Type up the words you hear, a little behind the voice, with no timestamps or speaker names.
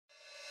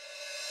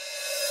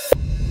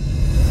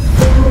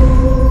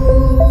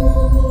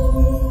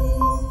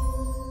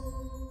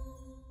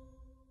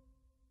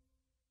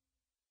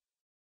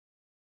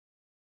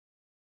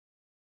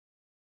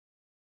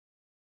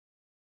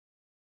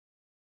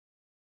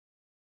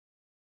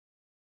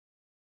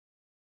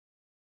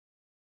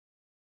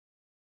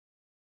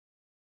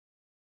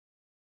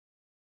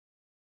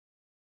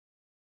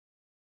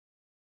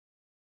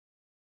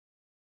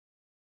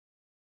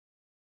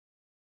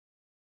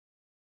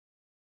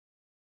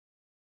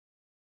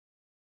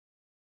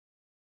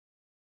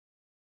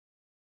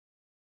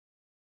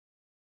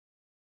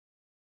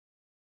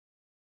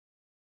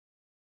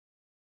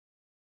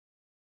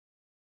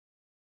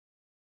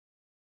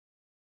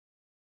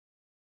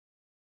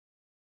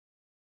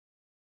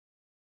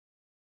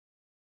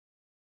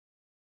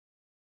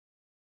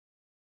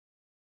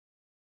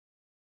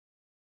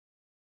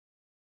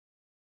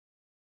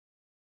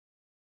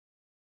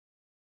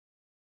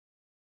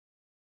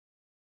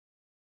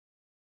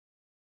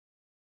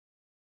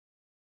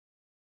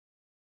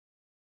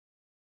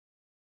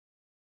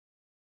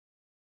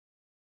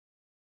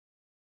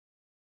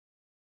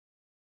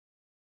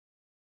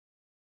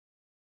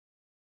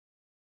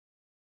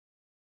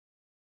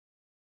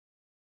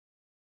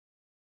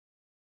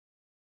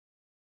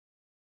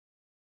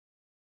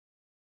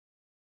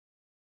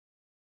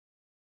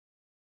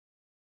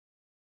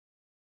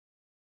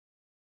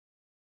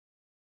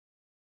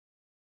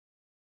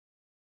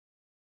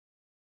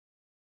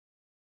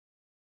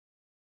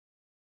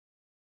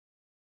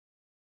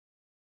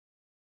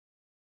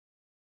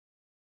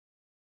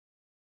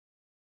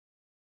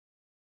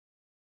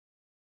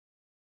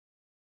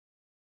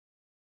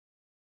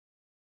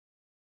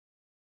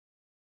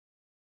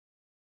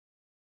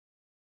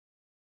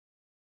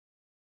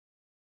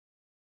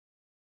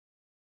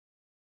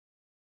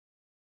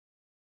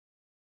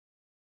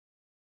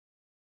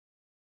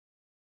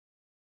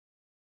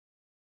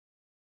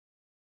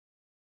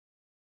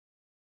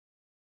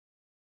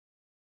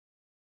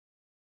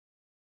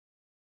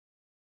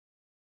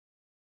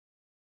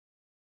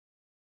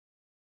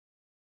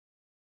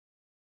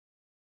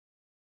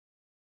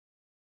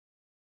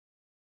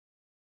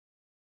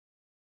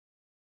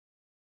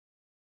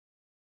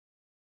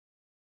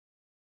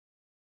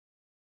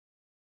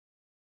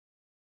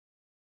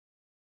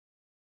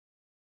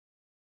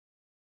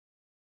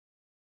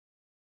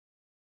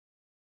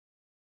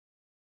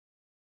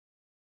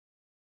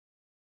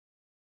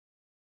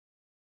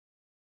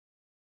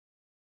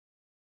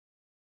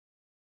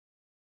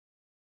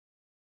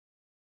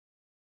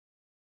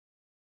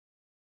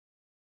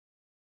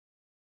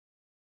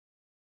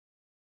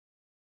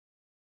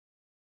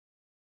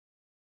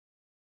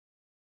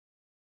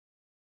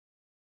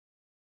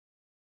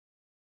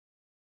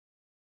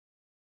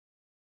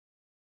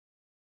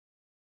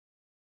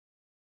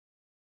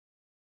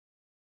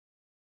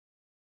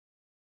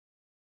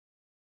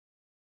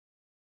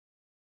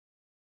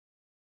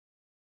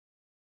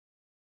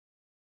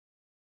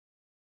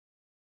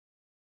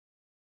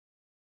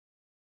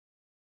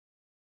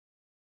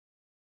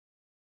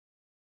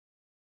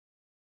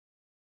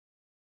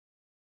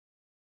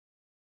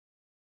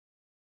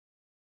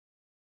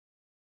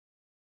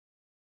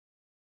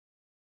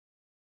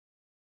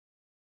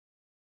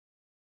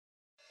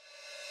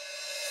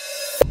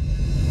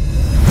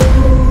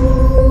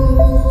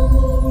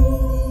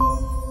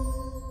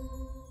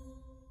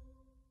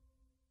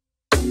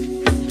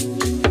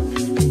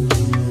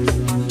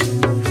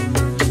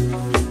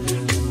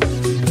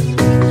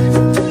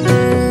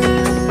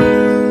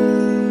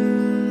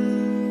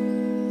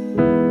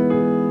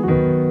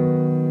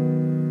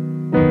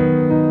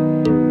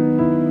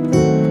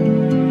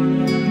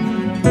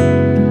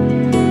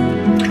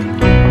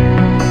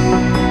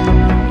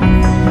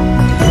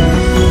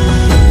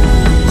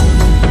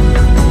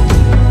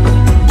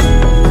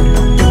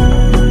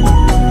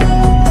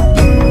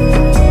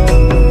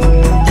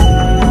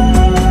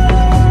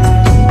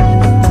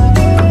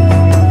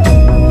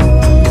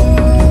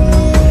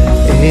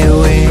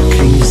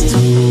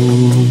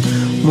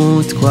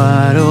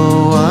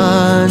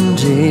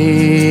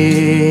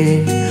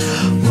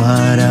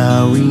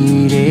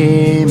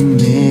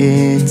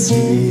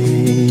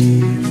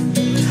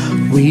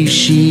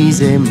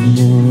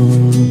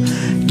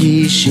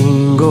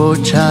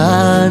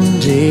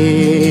canje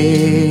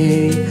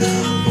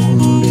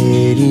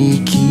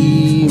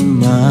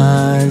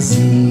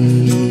umberikimazi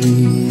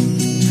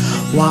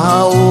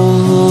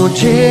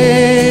waumuje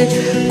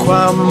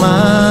kwa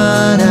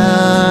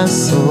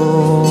maraso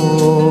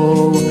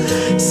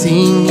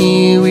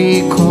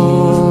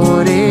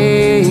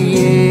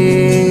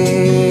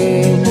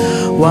sinkiwikoreye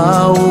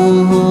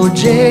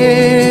waumuje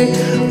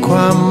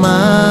kwa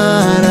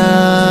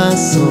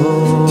maraso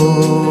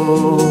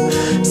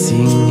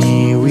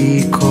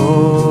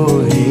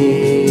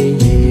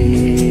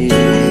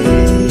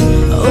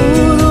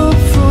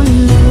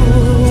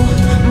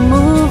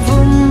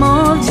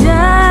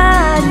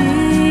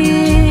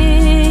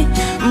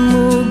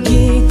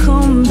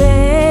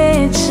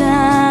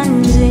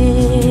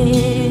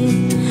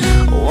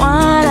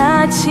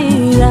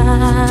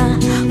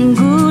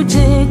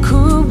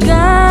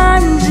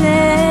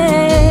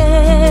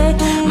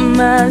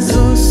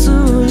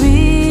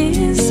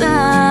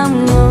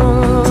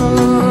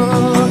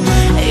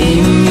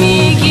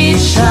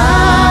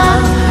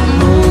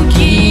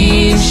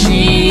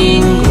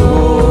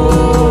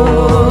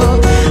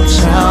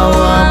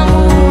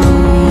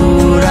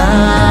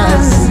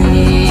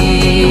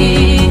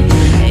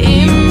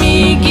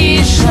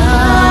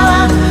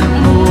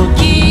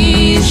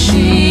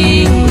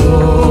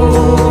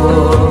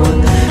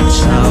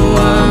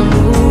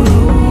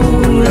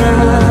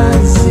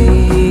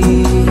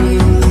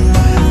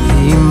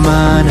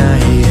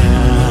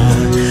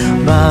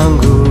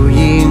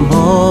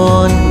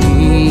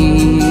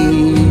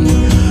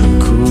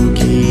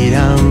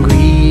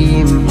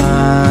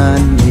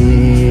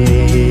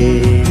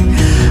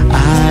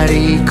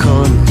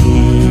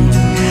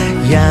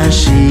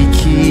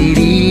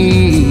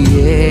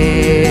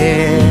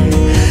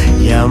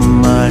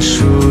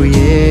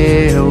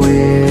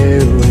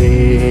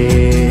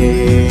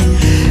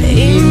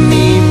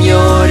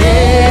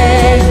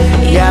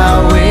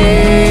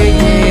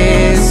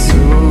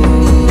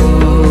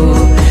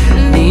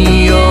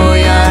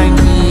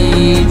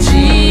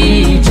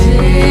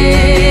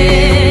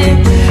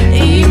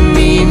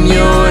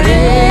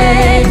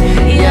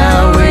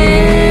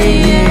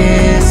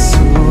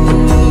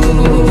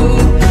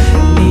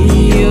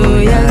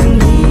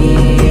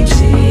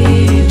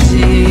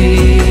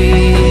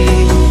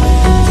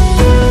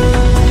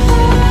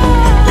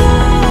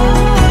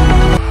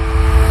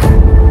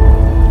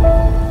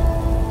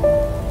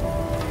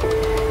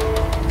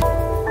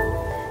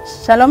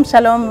Shalom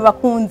shalom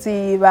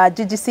bakunzi ba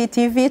GGC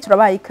TV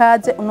turabaha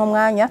ikaze uno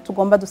mwanya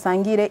tugomba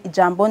dusangire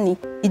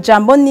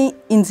ijambo ni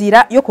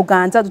inzira yo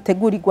kuganza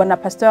dutegurirwa na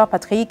Pastor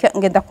Patrick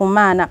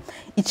Ngendakumana.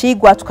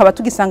 Icigwa tukaba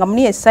tugisanga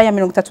muri Yesaya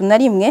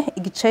 31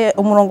 igice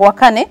umurongo wa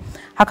 4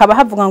 hakaba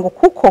havuga ngo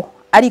kuko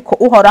ariko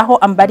uhoraho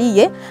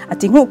ambariye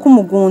ati nkuko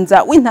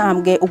umugunza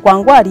w'intambwe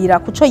ugwangwarira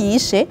kuco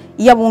yishe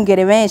iyo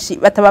abungere benshi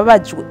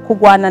batababajwe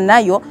kugwana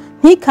nayo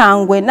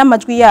ntikangwe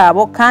n'amajwi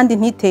yabo kandi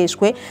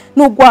ntiteshwe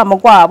n'ugwamo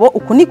gwabo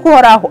uku niko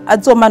uhoraho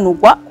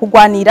azomanurwa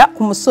kugwanira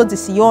ku musozi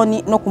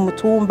Siyoni no ku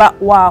mutumba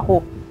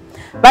waho.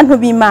 Bantu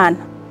b'Imana,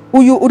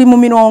 uyu uri mu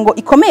mirongo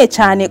ikomeye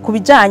cyane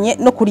kubijanye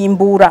no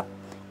kurimbura.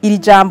 Iri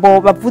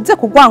jambo bavuze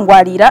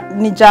kugwangwarira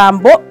ni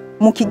jambo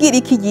mu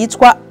kigiriki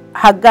yitwa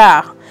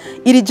Hagar.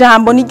 Iri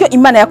jambo niryo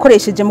Imana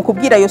yakoresheje mu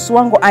kubwira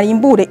Yosuwa ngo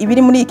arimbure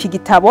ibiri muri iki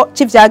gitabo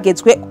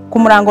c'ivyagezwe ku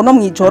murango no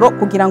mwijoro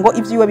kugira ngo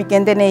ivyiwe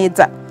bigende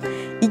neza.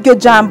 Iryo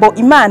jambo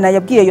Imana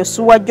yabwiye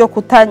Yosuwa ryo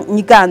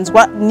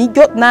kutanyiganzwa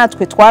niryo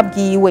natwe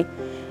twabwiwe.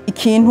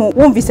 Ikintu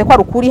wumvise ko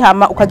arukuri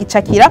hama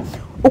ukagicakira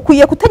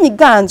ukwiye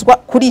kutanyiganzwa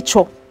kuri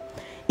co.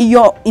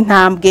 Iyo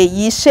intambwe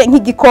yishe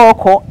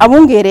nk'igikoko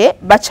abungere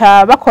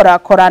baca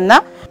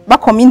bakorakorana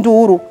bakoma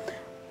induru.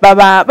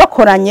 Baba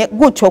bakoranye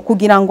gutyo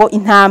kugira ngo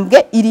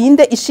intambwe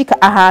irinde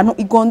ishika ahantu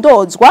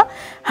igondozwa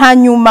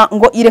hanyuma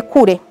ngo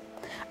irekure.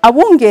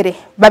 Abungere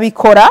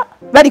babikora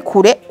bari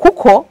kure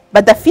kuko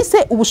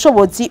badafise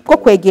ubushobozi bwo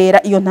kwegera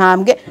iyo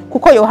ntambwe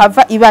kuko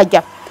yohava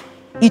ibarya.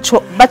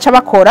 Ico baca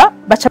bakora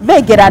baca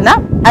begerana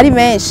ari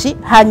benshi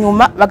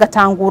hanyuma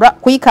bagatangura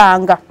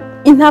kuyikanga.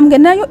 Intambwe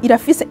nayo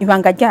irafise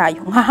ibanga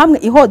ryayo nka hamwe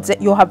ihoze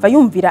yohava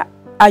yumvira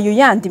ayo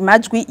yandi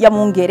majwi ya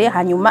mungere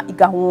hanyuma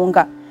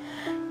igahunga.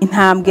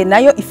 Intambwe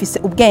nayo ifise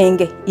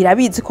ubwenge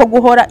irabizi ko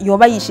guhora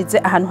yoba yishize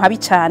ahantu habi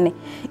cyane.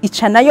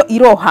 Ica nayo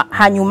iroha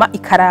hanyuma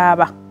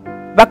ikaraba.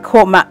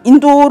 Bakoma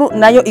induru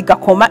nayo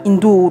igakoma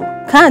induru.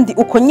 Kandi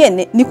uko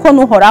nyene niko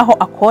nuhoraho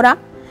akora,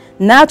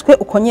 natwe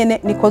uko nyene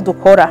niko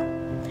dukora.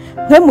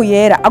 Mpemu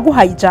yera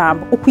aguhaye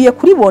ijambo ukwiye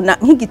kuribona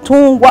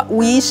nk'igitungwa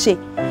wishe.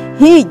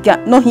 Hirya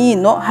no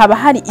hino haba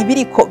hari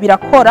ibiriko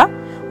birakora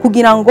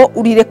kugira ngo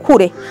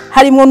urirekure,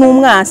 harimo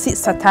n'umwansi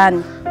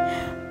Satani.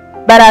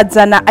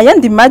 Barazana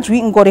ayandi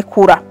majwi ngo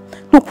rekura.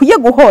 Ntukwiye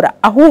guhora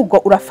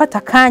ahubwo urafata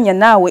kanya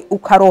nawe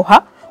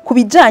ukaroha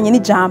kubijanye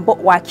n'ijambo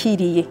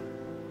wakiriye.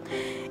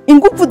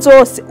 Ingufu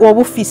zose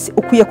woba ufise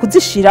ukwiye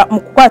kuzishira mu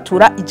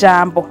kwatura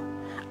ijambo.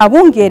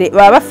 Abungere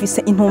baba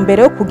bafise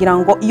intumbero yo kugira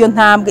ngo iyo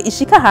ntambwe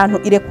ishika ahantu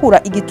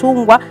irekura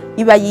igitungwa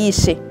iba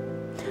yishe.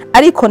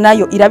 Ariko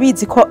nayo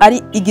irabizi ko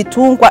ari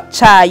igitungwa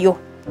cayo.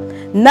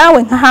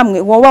 nawe nka hamwe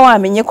woba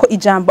wamenye ko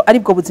ijambo ari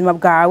bwo buzima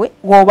bwawe,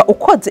 woba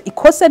ukoze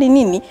ikosa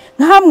rinini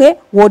nka hamwe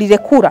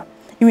worirekura.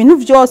 Ibintu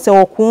byose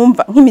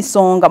wokumva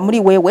nk'imisonga muri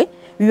wewe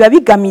biba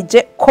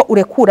bigamije ko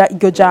urekura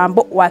iryo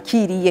jambo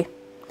wakiriye.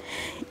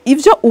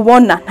 Ivyo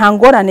ubona nta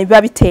ngorane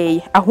biba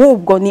biteye,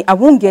 ahubwo ni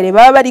abungere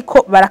baba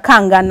bariko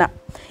barakangana.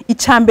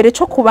 Icambere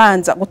cyo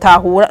kubanza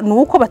gutahura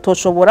nuko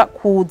batoshobora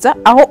kuza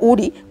aho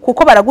uri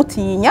kuko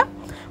baragutinya,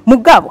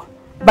 mugabo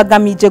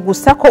bagamije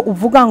gusa ko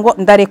uvuga ngo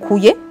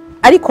ndarekuye,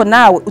 ariko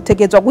nawe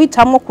utegezwa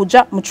guhitamwo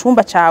kuja mu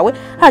cumba cawe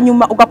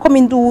hanyuma ugakoma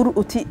induru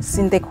uti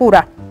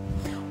sindekura.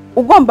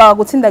 Ugomba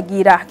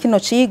gutsindagira kino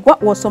cigwa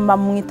wosoma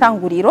mu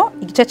itanguriro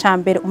igice ca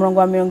mbere umurongo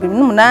wa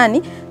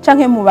 28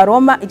 canke mu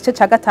Baroma igice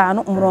ca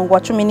 5 umurongo wa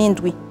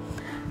 17.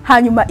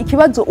 Hanyuma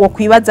ikibazo wo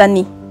kwibaza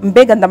ni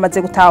mbega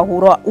ndamaze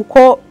gutahura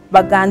uko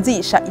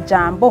baganzisha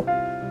ijambo?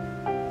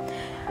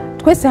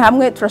 Twese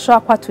hamwe turashobora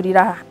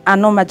kwaturira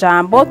ano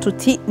majambo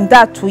tuti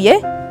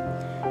ndatuye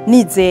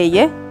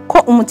nizeye ko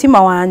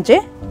umutima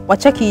wanje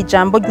wacakiye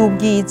ijambo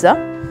ry'ubwiza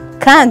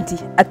kandi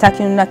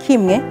atakintu na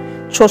kimwe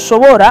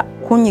coshobora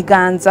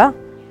kunyiganza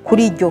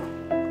kuri ryo.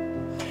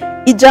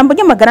 Ijambo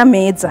ry'amagara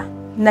meza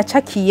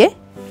nacakiye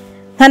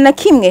nta na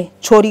kimwe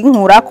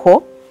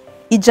corinkurako.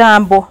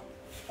 Ijambo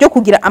ryo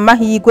kugira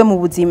amahirwe mu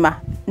buzima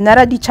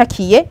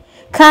nararicakiye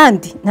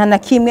kandi nta na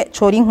kimwe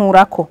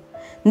corinkurako.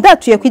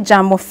 Ndatuye ko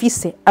ijambo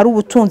mfise ari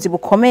ubutunzi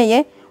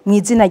bukomeye mu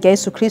izina rya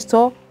Yesu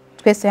Kristo.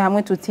 Twese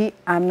hamwe tuti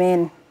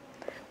amen.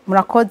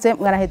 Murakoze,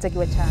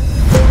 mwarahezagiwe cyane.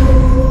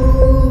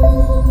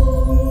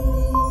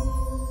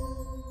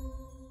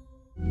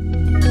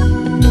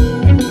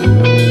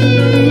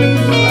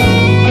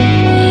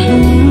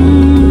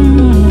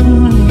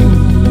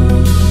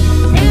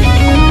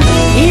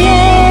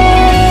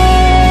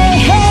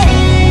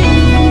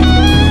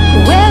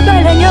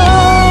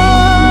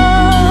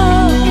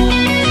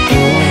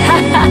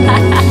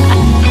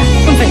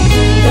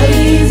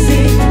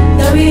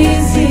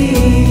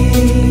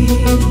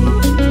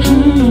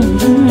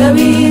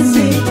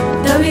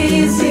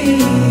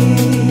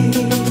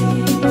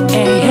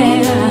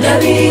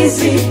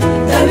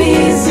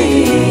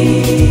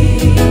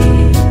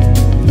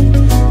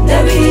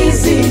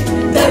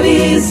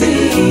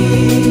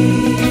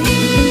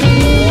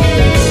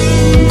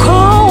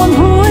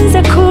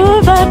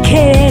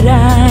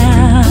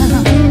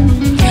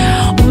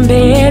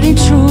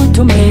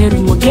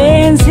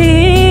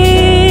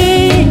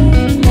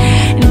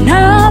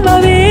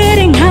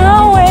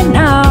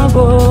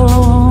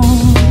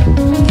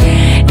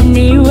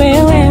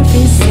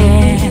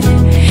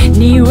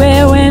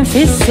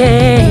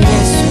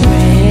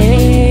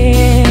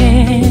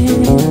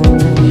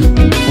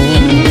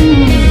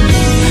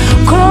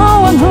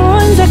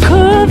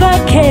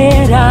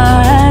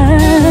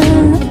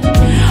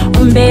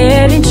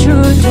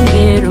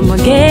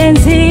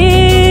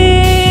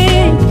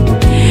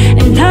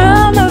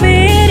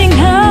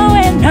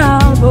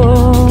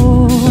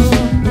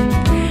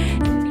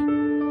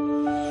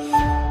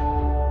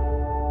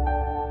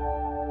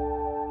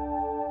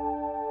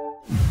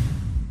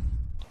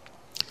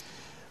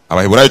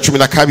 Abaheburayo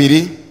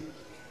 12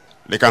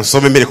 reka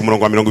nsome mbere ku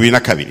murongo wa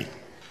 22.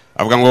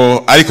 Avuga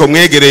ngo ariko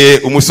mwegereye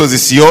umusozi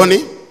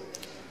Siyoni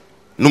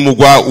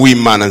n'umugwa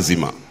w'Imana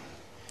nzima,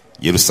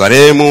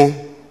 Yerusalemu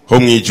ho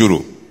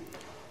mwijuru,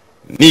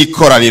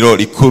 n'ikoraniro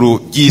rikuru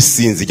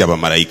ry'isinzi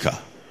ry'abamarayika.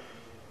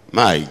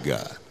 My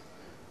God,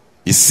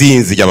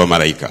 isinzi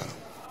ry'abamarayika.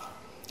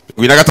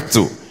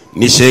 23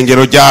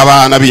 n'ishengero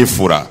ry'abana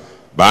b'imfura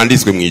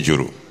banditswe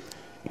mwijuru,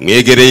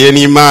 mwegereye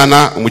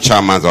n'Imana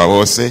umucamanza wa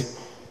bose,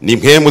 ni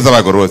mpemu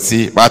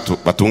z'abagorotsi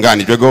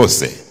batunganijwe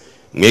gose,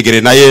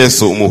 mwegere na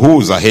Yesu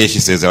umuhuza heshi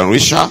isezerano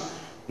risha,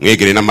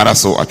 mwegere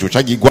n'amaraso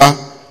acucagirwa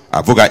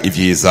avuga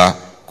ivyiza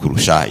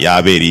kurusha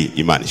yaberi.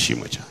 Imana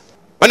ishimwe cyane.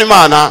 Bane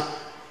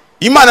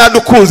Imana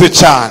yadukunze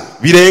cyane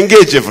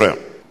birengeje vraiment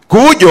ku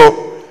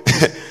buryo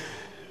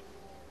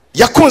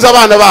yakunze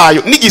abana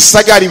bayo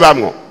n'igisagari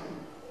bamwo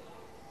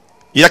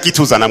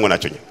irakituzanamwe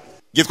naco nyine.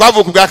 Giye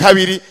twavuka bwa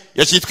kabiri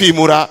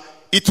yacitwimura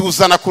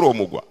ituzana kuri uwo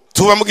mugwa,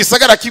 tuba mu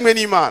gisagara kimwe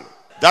n'Imana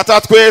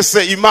data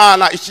twese.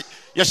 Imana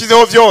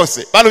yashizeho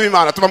byose bantu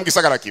b'Imana tuba mu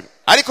gisagara kimwe,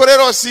 ariko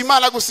rero si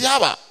Imana gusa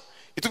yaba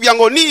itubwira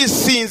ngo ni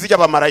isinzi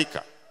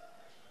ry'abamarayika.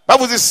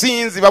 Bavuze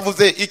isinzi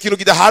bavuze ikintu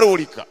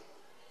kidaharurika.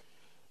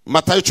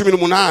 Matayo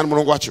 18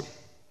 murongo wa 10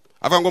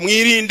 avuga ngo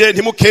mwirinde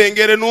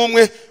ntimukengere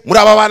numwe muri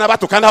aba bana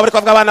bato, kandi aho bariko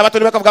bavuga abana bato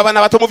ntibakavuga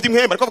abana bato mu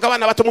vy'impembe, bariko bavuga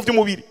abana bato mu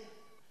vy'umubiri.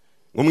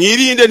 Ngo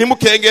mwirinde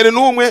ntimukengere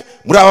numwe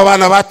muri aba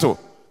bana bato,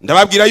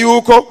 ndababwira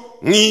yuko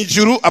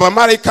mwijuru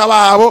abamarayika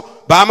babo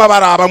bama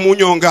baraba mu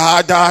nyonga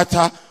ha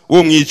data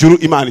wo mwijuru.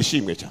 Imana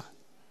ishimwe cyane.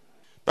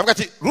 Bavuga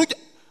ati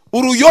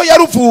uruyoya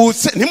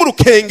ruvutse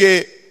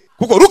ntimurukenge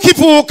kuko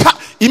rukivuka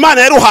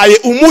Imana yaruhaye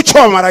umuco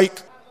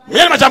w'abamarayika.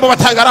 Mwene majambo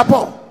batanga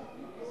raporo,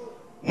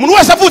 umuntu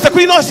wese avutse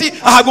kuri nosi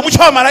ahaga umuco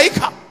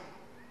w'abamarayika,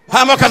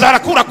 hama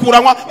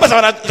kazarakuranwa baza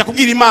baraja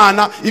kubwira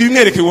Imana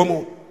ibimwereke uwo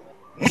muntu.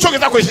 Umuco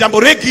ngeza ko ijambo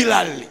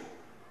regularly,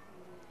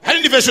 hari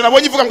indi version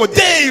abonye ivuga ngo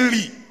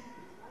daily.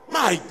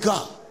 My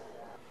God,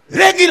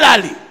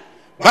 regularly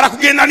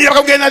barakugendanira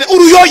bakakugendanira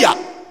uruyoya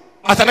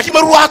atana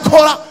kimwe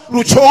rurakora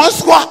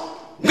ruconswa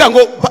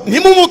ngo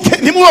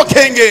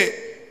nimumukenge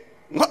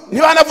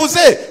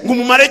ntibanavuze ngo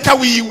umumarayika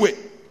wiwe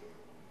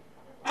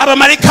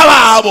abamarayika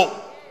babo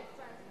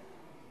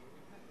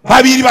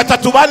 2 3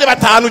 4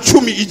 5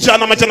 10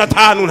 100 amajana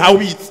 5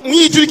 ntawubitse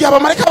mwijuru igihe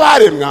abamarayika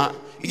baremwa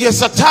igihe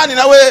satani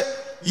nawe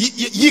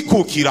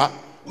yikukira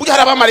burya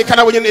hari abamarayika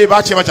nabo nyene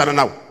baciye bajana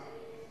nabo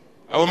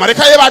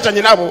abamarayika ye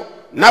bajanye nabo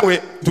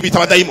nawe tubita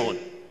abadayimoni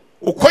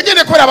uko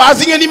nyene ko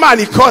bazi ngene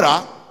Imana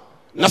ikora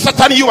na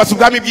satani yubatse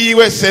ubwami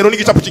bwiwe sero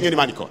n'igicapo cy'ingene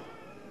Imana ikora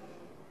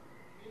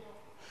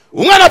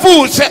umwana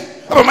avutse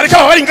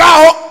abamarayika bari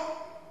ngaho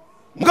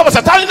mugabo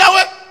satani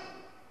nawe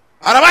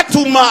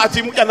arabatuma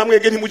ati mujya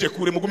namwege ntimuje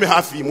kure mugume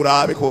hafi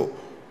murabe ko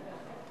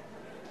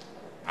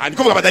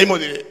andiko vuga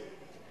abadayimoni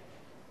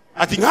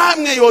ati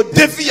nkamwe yo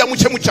devi ya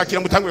muce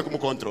mucakira mutangwe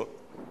kumukontrola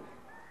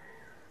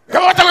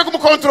kaba batangwe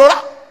kumukontrola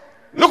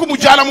no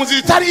kumujana mu nzira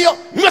itariyo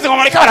nimaze ngo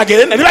abamarayika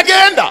baragenda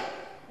ntibagenda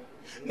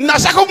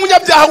nashaka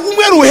umunyabyaha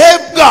umwe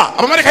ruhebwa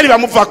abamarayika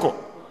ntibamuvako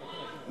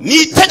ni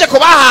itegeko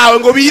bahawe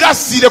ngo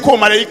birasire ko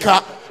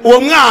abamarayika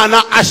uwo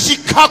mwana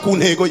ashika ku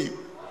ntego yiwe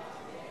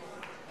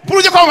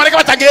buruje ko abamarayika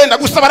batagenda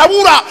gusa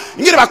barabura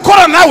ingene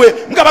bakora nawe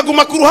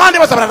ngabaguma ku ruhande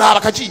bazabaraba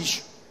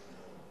akajisho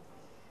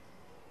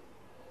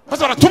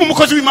bazaratuma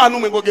umukozi w'Imana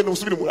umwe ngo genda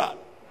usubire murana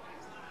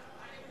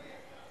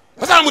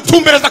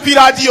bazamutumbereza ku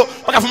radio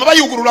bakavuma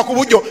bayugurura ku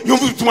buryo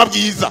yumva ubutumwa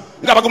bwiza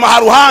ngabaguma ha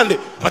ruhande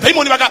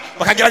batayimoni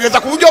bakagerageza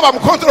ku buryo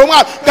bamukontrola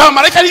umwana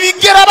ng'abamarayika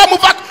nibigera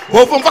bamuvako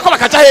bovumva ko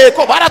bakaja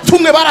heko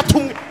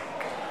baratumwe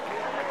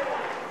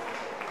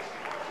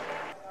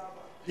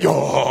yo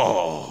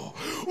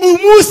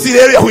umunsi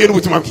rero yahuye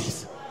n'ubutumwa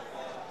bwiza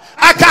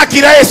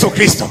akakira Yesu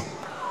Kristo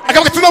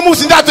akavuga tuno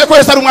munsi ndatuye ko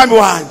Yesu ari umwami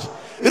wanje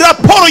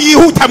raporo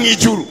yihuta mu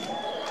ijuru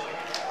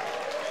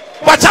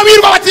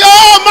bacabirwa bati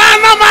oh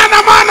mana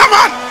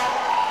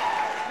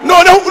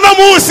none uno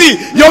munsi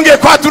yongeye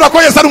kwatura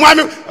ko Yesu ari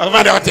umwami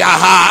abandi bati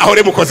aha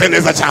ahore mukoze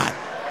neza cyane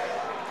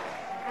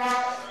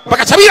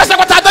bakacabira se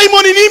ko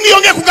tadayimoni nimwe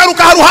yongeye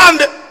kugaruka ha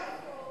ruhande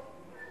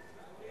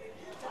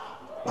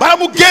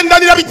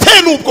baramugendanira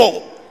bitene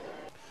ubwo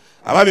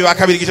abami ba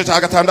kabiri gice cya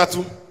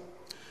 6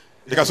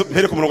 reka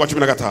mpere ku murongo wa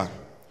 15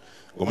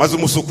 ngo maze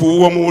umusuku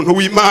uwo muntu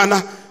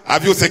w'Imana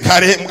avyutse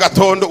kare mu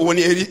gatondo uwo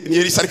ni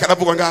Elisa ariko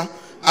aravuga ngaho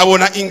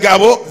abona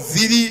ingabo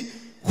ziri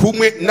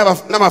kumwe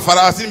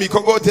n'amafarasi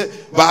n'imikogote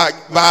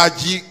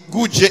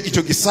bagiguje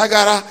ico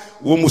gisagara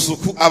uwo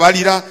musuku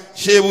abarira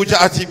shebuja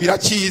ati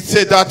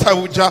biracitse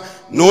databuja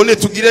none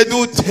tugire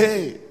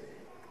dute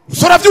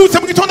usora vyutse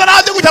mu gitondo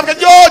araje gutavuga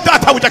yo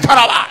databuja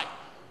karabaye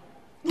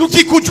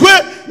dukikujwe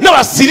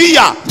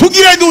n'abasiriya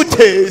tugire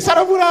dute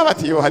sarabura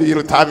bati yo hari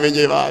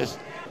rutamenye baje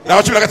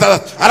naba 16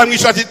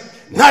 aramwisha ati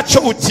ntaco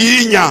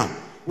utinya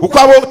kuko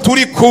abo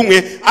turi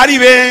kumwe ari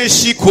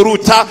benshi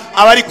kuruta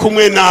abari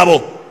kumwe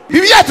nabo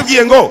Bibiliya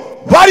tubwiye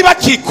ngo bari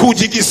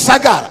bakikuje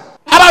igisagara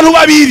abantu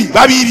babiri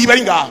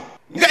bari ngaho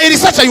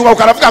Elisa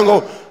cyayubaho aravuga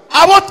ngo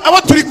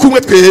abo turi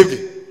kumwe twebwe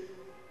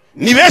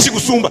ni benshi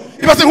gusumba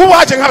ibaze nk'ubu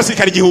haje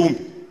nk'abasirikari 1000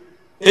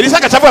 Elisa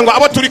akavuga ngo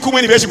abo turi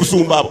kumwe ni benshi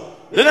gusumba abo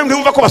rero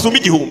ndumva ko basumba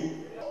 1000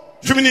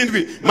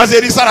 17 maze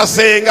Elisa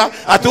arasenga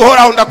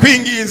atuhoraho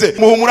ndakwinginze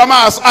muhumura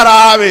amaso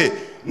arabe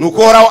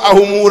nuko horaho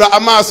ahumura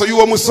amaso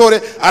y'uwo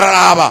musore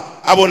araraba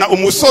abona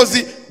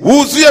umusozi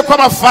wuzuye kwa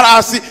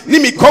amafarasi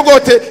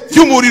n'imikogote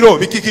by'umuriro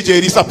bikikije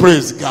Elisa.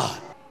 Praise God.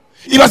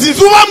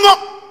 Ibazizubamwo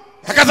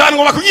hakazana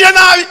ngo bakugira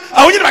nabi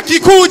aho nyine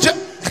bakikuje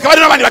hakaba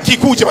ari n'abandi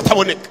bakikuje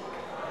bataboneka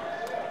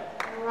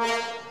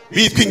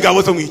bitwa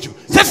ingabo zo mwijuru.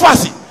 Cette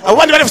fois-ci abo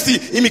bandi bari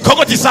bafite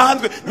imikogote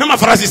isanzwe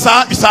n'amafarasi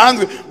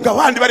bisanzwe ngo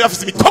abandi bari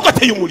bafite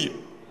imikogote y'umuriro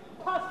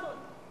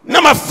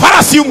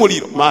n'amafarasi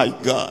y'umuriro. My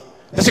God,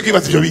 ndashaka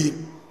kwibaza ibyo bintu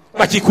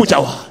bakikuja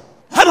wa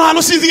hano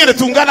hano sinzi ngene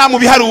tungana mu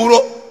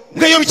biharuro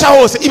ngeyo bica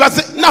hose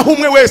ibaze naho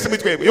umwe wese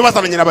mitwebwe yo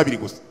bazananye na babiri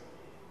gusa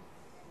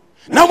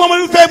naho umwe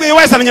mitwebwe yo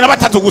bazananye na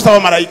batatu gusa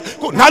abamarayika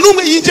nta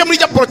numwe yinje muri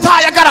ya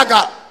portail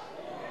agaragara.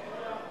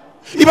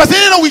 Ibaze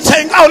rero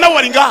wicaye ngaho nabo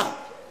bari ngaho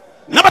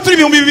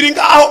n'abaturi 2000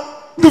 ngaho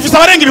dufise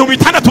abarenga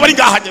 6000 bari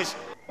ngaho agesha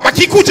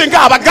bakikuje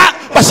ngaho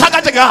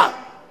bashagaje ngaho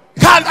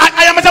kandi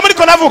aya majambo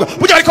ariko navuga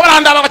burya bariko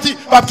barandaba bati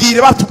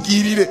babwire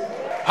batubwirire.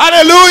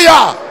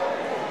 Haleluya.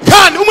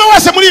 Kandi umwe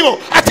wese muri bo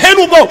ateye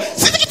n'ubwo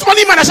sinzi gituma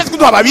n'Imana ashatse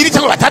kuduha babiri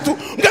cyangwa batatu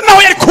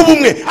naho yari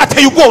kubumwe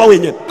ateye ubwoba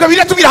wenyene.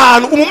 Kabiri tugira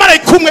ahantu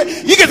umumarayika umwe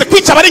yigeze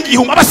kwica abarenga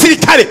 1000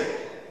 abasirikare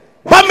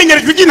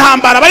bamenyerejwe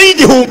y'intambara bari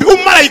 1000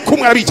 umumarayika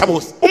umwe arabica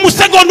bose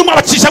umusegonda umwe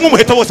abacisha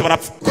nk'umuheto bose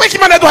barapfa. Kweki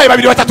Imana yaduhaye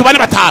 2 3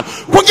 4 5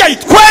 kugira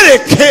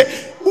itwereke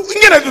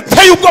ingene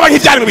duteye ubwoba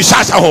nk'ivyari mu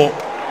bishasha ho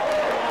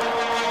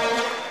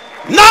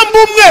namba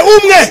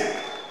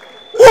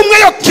umwe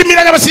yo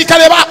kimiranya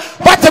abasirikare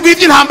bateguye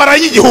iby'intambara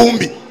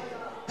y'1000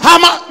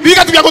 hama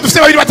biga tugira ngo dufite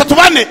 2 3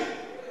 4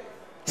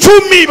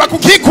 10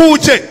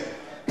 bakukikuje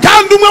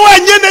kandi umwe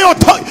wenyene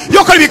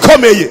yokora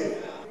bikomeye.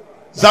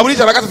 Zaburi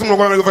 3:3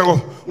 bivuga ngo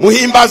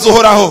muhimbaze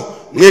uhoraho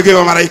mwebwe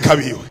bamarayika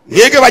biwe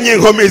mwebwe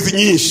banyenkomezi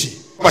nyinshi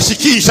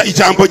bashikisha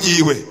ijambo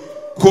ryiwe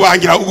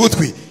kubangira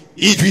ugutwi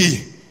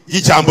ijwi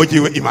y'ijambo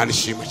ryiwe Imana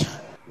ishimwe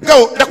cyane.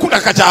 Ngabo ndakunda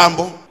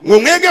akajambo ngo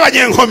mwege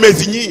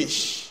banyenkomezi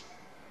nyinshi.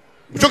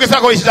 Muchoke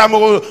sako ijambo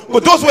ngo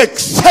those who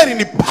excel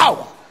in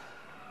power,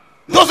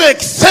 those who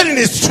excel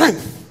in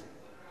strength.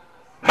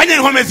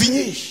 Banyenkomezi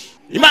nyinshi.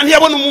 Imana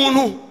yabona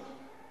umuntu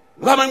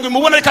ngabangwe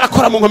mubona ariko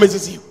arakora mu nkomezi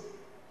ziwe.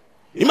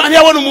 Imana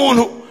yabona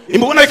umuntu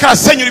imubona ariko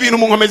arasenyura ibintu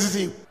mu nkomezi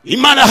ziwe.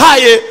 Imana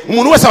haye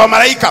umuntu wese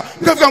abamarayika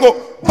ngavuga ngo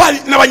bari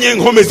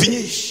n'abanyenkomezi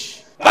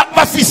nyinshi.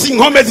 Bafise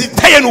inkomezi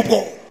ziteye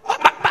n'ubwo.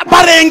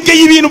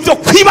 Barengeye ibintu byo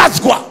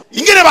kwibazwa.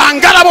 Ingene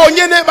bangara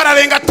bonyene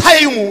bararenga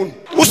taye y'umuntu.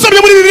 Usomye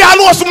muri Bibiliya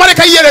hano wose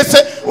umareka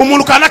yiyeretse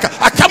umuntu kanaka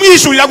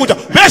akamwishurira gutya.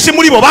 Benshi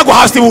muri bo bagwa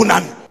hasi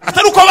bunamye.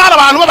 Atari uko bari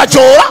abantu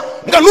babajora,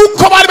 nga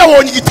nuko bari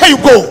babonye igiteye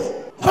ubwo.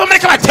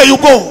 Abamarayika bateye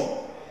ubwo.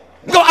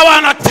 Ngo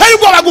abantu ateye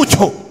ubwo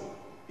bagutyo.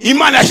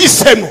 Imana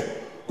yahisemo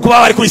kuba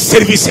bari kuri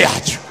service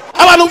yacu.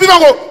 Abantu bivuga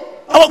ngo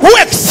who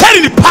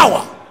excel in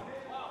power.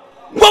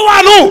 Ngo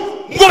abantu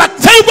ngo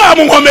bateye ubwo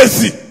mu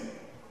nkomezi.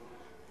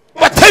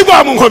 Bateye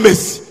ubwo mu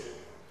nkomezi.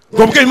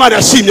 Ngo mbwe Imana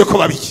yashimye ko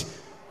babiki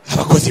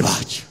abakozi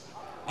bacu.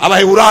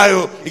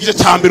 Abaheburayo igice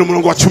cya mbere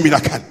umurongo wa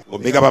 14. Ngo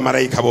mbega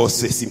abamarayika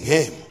bose si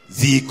mpemu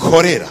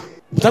zikorera.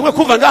 Mutangwe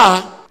kumva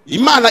ngaha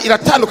Imana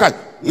iratandukanye.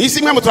 Mwisi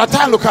imwe mu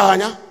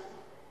turatandukanya.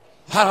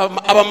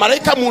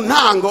 Abamarayika mu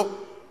ntango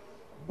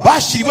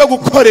bashiriwe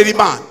gukorera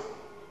Imana.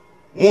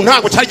 Mu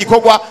ntango cyari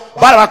gikorwa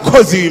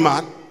barabakozi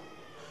b'Imana.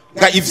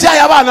 Nga ivyaye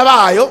abana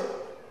bayo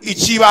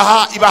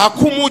ibaha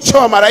kumuco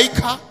wa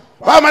marayika.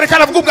 Abamarayika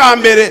navuga ubwa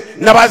mbere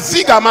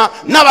nabazigama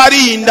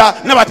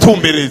n'abarinda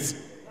n'abatumbereza.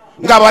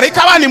 Nga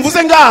abamarayika abandi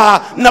mvuze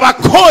ngaha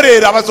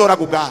nabakorera bazora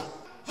gubwa.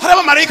 Hari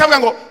abamarayika bavuga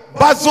ngo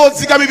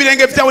bazozigama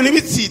ibirenge byawe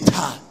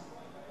ntibitsita.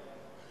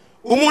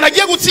 Umuntu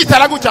agiye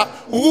gutsitara gutya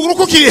ukuguru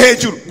kukiri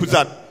hejuru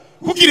kuzana.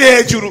 Kukiri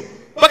hejuru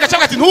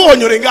bagacaga ati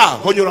ntuhonyore ngaha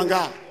honyora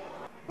ngaha.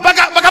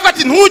 Bakavuga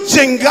ati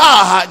ntuje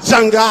ngaha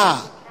janga.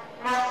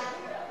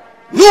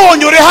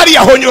 Ntuhonyore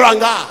hariya honyora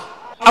ngaha.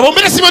 Abo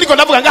mbere sibo ariko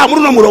ndavuga ngaha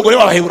muri uno murongore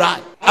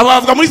w'abaheburayo. Abo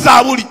bavuga muri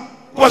Zaburi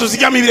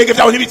kubazozigama ibirenge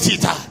byawe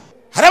ntibitsita.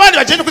 Hari abandi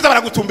bajeje kuza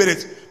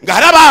baragutumbereza. Nga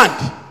hari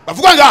abandi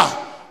bavuga ngaha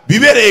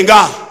bibereye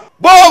ngaha.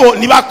 Bobo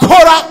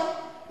nibakora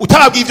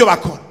utababwiye ibyo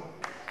bakora.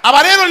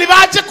 Aba rero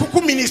nibaje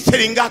kuku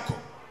ministeri ngako.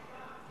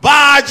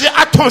 Baje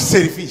aton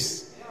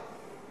service.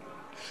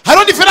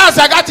 Haro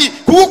difference hagati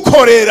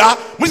kugukorera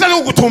muri sanze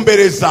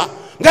kugutumbereza.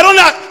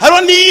 Ngarona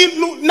haro ni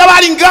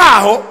nabari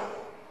ngaho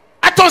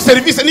aton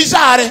service ni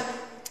jare.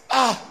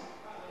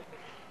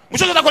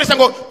 Muchoza ndakoresha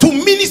ngo to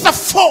minister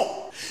for.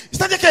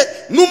 Sitadeke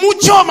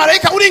numucho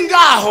marayika uri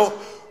ngaho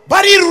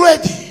bari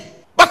ready.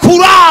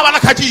 Bakuraba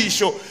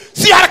nakajisho.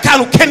 Si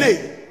harakantu keneye.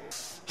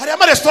 Hari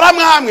ama restaurant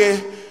mwamwe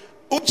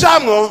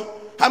ujamwo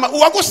hama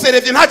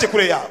uwaguserevye ntaje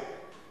kure yawe.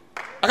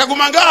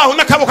 Akaguma ngaho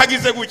nakabo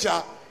kagize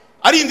gutya.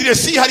 Arindire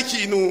si hari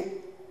kintu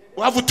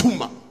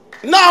wavutuma.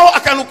 Naho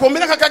akantu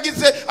komera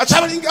kakagize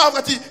acabari ngaho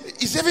ati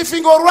is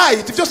everything all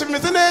right? Byose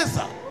bimeze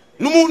neza.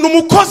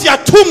 Numukozi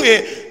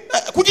yatumwe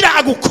kugira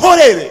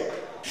agukorere.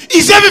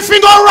 Is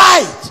everything all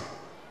right?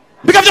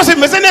 Bika byose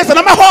bimeze neza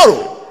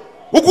n'amahoro.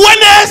 Uguwe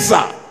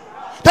neza.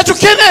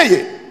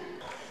 Tachukeneye.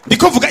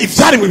 Ndikovuga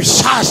ivyaremwe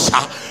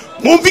bishasha.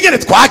 Mumvigene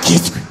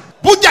twakizwe.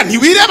 Burya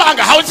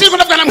ntiwirebanga hawo siko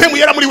ndavuga namwe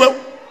muyera muri wewe.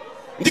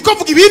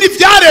 Ndikovuga ibindi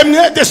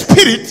vyaremwe the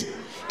spirit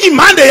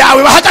impande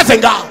yawe bahagaze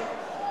ngaho.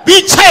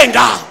 Bicaye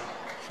ngaho.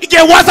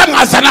 Igihe waza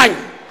mwazananye.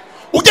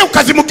 Ujye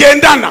ukazi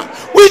mugendana.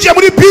 Wije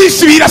muri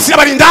bisi birasira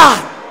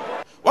barindana.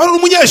 Wari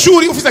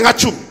umunyeshuri ufite nka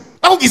 10.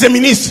 Bakugize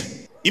ministre.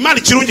 Imana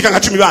ikirungika nka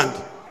 10 bandi.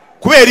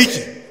 Kubera iki?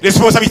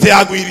 Responsabilité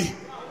yagwiri.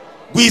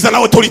 Gwiza na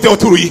autorité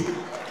oturuyi.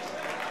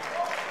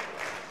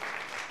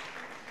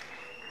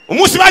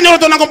 Umusi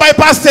banyorodona ngo mbaye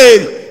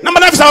pasteur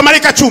n'amanafisa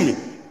abamarayika 10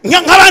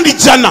 nk'abandi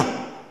jana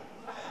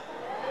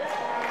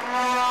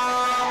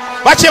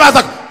bace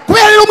baza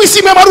kubera rero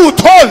umwisimwe bari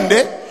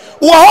utonde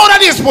uwahora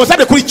ari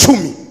responsable kuri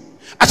 10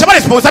 aca bari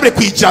responsable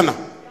kwijana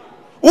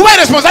uba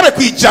responsable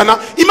kwijana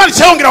Imana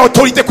cyongera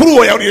autorité kuri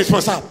uwo yari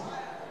responsable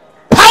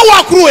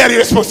power kuri uwo yari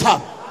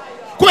responsable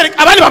kubera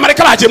abandi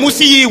bamarayika baje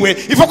musi yiwe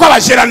ivo ko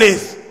abajera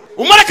neza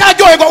umarayika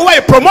aryoherwa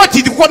ubaye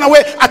promoted kuko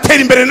nawe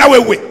atera imbere nawe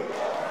we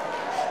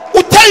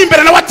uteye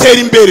imbere na watera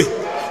imbere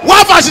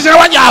wavashije na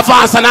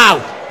wanyavansa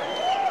nawe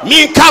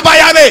minkaba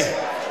yabe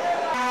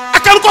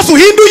akaruko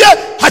suhinduye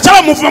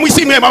hacaba muvuma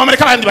mwisimwe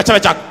abamarayika bandi baca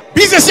bacaka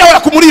business yawe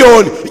ku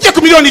miliyoni ije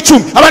ku miliyoni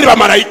 10 abandi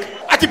bamarayika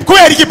ati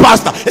kubera iki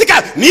pastor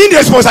ika nindi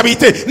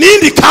responsibility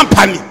nindi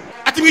company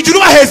ati mwijuru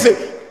baheze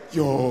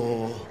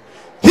yo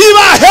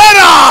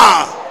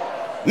hibahera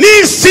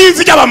ni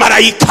sinzi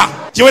y'abamarayika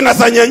jewe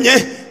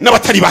nazanyanye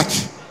n'abatari bake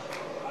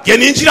ge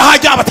ninjira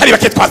hajya abatari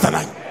bake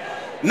twazananye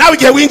nawe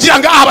igihe winjira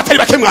ngaha abatari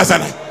bake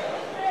mwazananye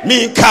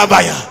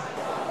minkabaya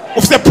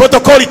ufite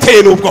protocol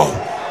iteye n'ubwo.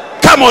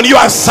 Come on, you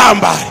are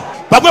somebody.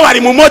 Bamwe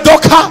bari mu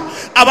modoka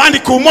abandi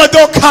ku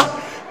modoka.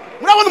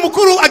 Murabona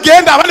umukuru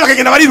agenda abandi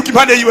bakagenda bariruka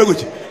impande yiwe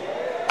gutya.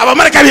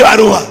 Abamarayika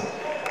bibaruha.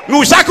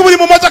 Nushaka muri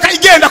mu modoka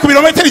igenda ku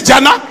birometero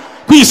 100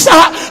 ku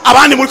isaha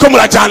abandi muri ko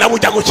murajana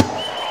bujya gutya.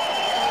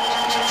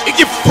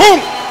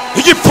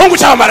 Igifungu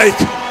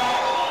cy'abamarayika.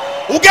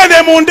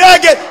 ugendeye mu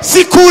ndege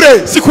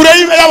sikure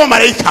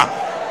y'abamarayika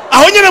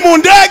aho nyene mu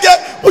ndege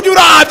ujya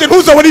uravye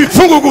ntuzobona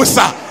ibipfungu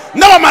gusa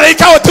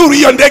n'abamarayika baturiye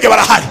iyo ndege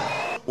barahari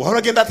uhora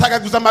agenda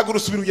atagaguza amaguru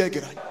usubira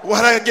uyegeranye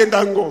uhora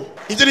agenda ngo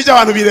ivyo nivyo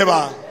abantu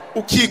bireba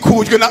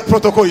ukikujwe na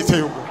protocol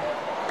iteye ubwo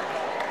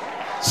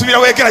subira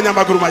wegeranya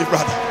amaguru my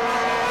brother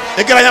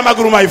egeranya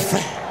amaguru my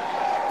friend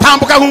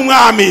tambuka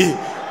nk'umwami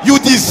you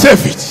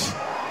deserve it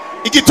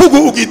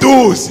igitugu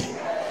ugiduze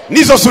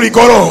nizo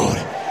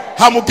surigorore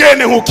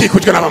hamugene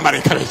nk'ukikujwe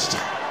n'abamarayika benshi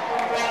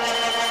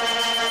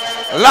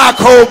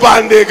lako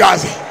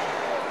bandegaze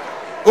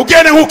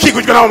ugene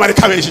nk'ukikujwe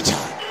n'abamarayika benshi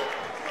cyane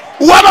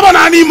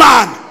uwababona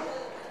n'Imana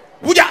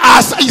burya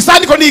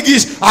isandiko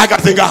nigisha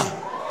ahagaze ngaho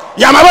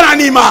yamabona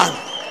n'Imana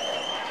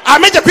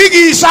ameje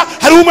kwigisha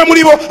hari umwe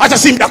muri bo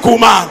acasimbira ku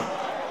Mana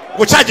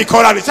ngo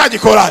cyagikorane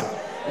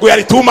ngo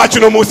yari too much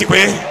no munsi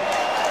kwe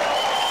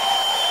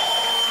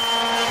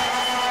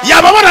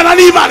yamabona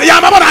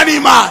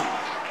n'Imana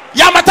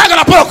yamatanga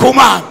raporo ku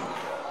Mana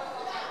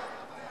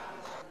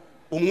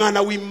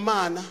umwana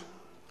w'Imana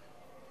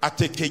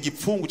atekeye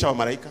igipfungu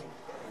cy'abamarayika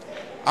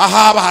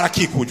ahaba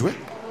harakikujwe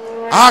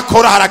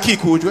ahakora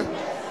harakikujwe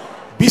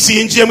bisi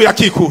yinjiyemo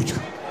yakikujwe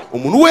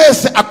umuntu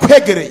wese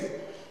akwegereye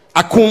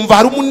akumva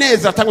hari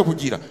umunezero atangwe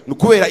kugira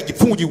nukubera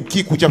igipfungu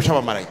gikikuje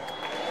cy'abamarayika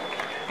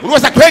umuntu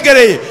wese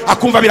akwegereye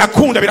akumva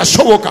birakunda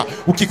birashoboka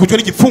ukikujwe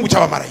n'igipfungu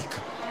cy'abamarayika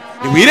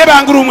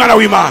niwirebanga uri umwana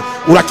w'Imana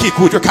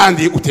urakikujwe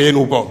kandi uteye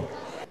n'ubwoba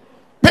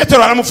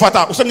Petero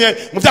aramufata usomye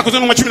mu Vyakozwe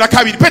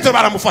 12 Petero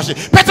baramufashe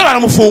Petero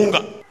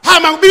baramufunga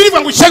hama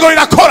bibirivuga ngo ishego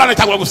rirakorana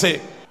cyangwa gusenga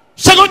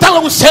ishego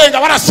cyangwa gusenga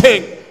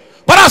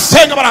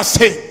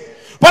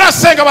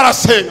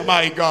barasenga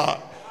my God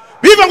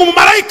bivuga ngo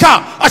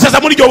umumarayika acaza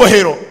muri iryo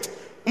bohero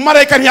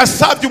umumarayika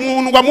ntiyasabye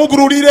umuntu ngo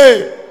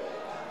amugururire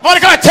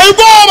umumarayika ateye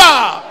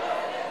ubwoba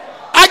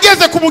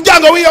ageze ku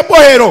muryango w'iyo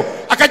bohero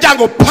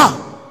akajyango pa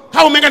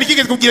ntawe umenga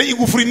nikigeze kugira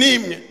igufuri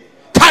nimwe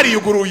kari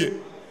yuguruye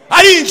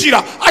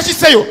arinjira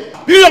ashiseyo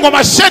bivuga ngo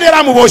amashene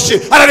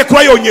yaramuboshe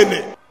ararekura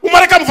yonyene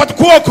umumarayika amufata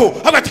ukuboko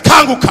agati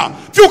kanguka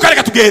vyuka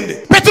reka tugende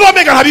Petero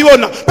amenga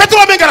ntabibona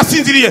Petero amenga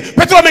arasinziriye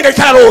Petero amenga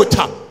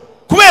ikararota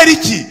kubera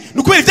iki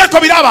nukubera ivyako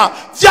biraba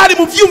vyari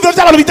mu vyumviro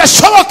by'abantu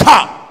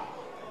bidashoboka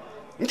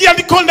ngira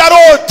ndiko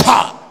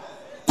ndarota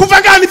kuva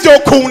ngani vyo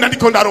kunda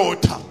ndiko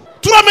ndarota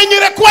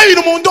turamenyere kuba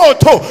ibintu mu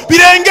ndoto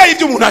birengeye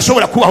ibyo umuntu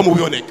ashobora kubaho mu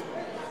biboneka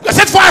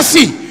cette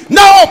fois-ci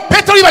no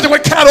Petero yibaje ngo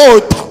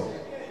ikararota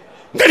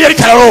ngari yari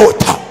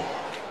kararota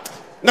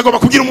nagomba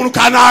kugira umuntu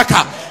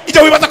kanaka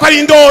ijya wibaza ko ari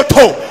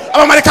indoto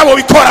abamarayika bo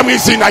bikora mu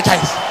izina rya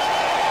Yesu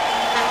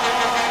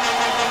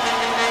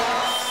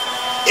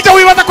ijya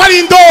wibaza ko ari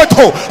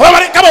indoto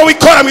abamarayika bo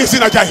bikora mu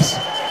izina rya Yesu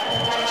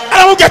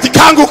aramubwira ati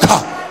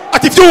kanguka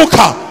ati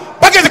vyuka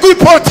bageze kuri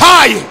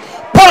portaye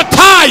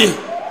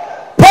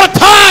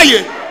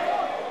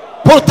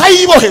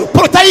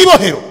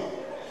ibohero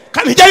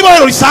kandi ijya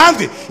ibohero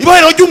risanzwe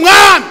ibohero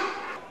ry'umwami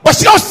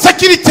bashiraho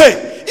security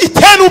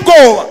itena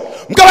ubwoba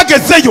mbwa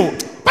bagezeyo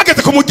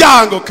bageze ku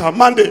muryango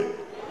kamande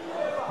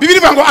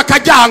bibiri ngo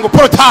akajyango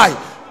portaye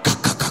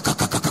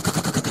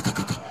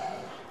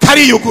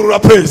kariyugurura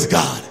praise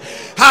God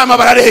hama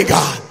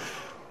bararengana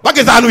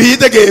bageze ahantu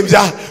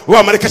hidegembya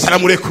uwamareka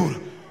cyaramurekura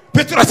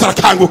Petero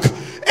atarakanguka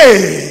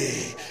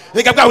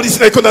rega bwa buri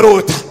sinari ko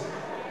ndarota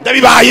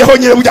ndabibayeho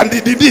nyine burya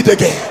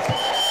ndidege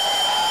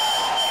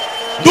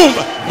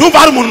ndumva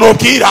hari umuntu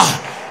nobwira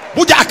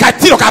burya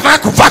akatiro kavaka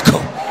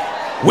kuvako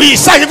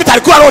wisange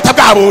gutari kurarota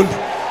bwa bundi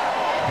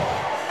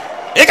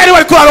ega ni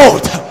wari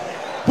kurarota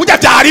burya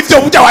byari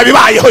byo burya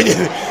wabibayeho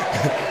nyine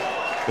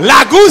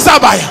laguza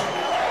baya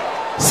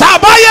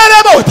sabaye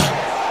rebota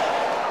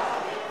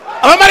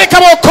abamareka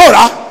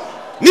bokora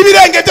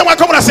nibirenge byo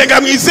mwako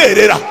murasengera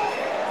mwizerera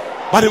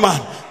bari mana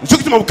nicyo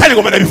gituma bukanye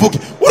ngo manabivuge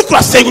uri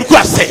kurasenga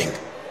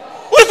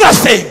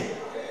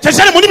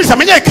cyane muri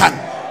bisamenyekana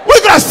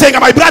uri kurasenga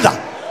my brother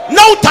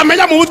no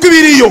utamenya mu mutwe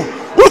biriyo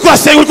uri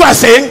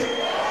kurasenga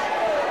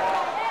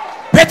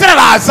Petero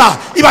araza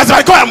ibaza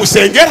bariko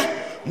baramusengera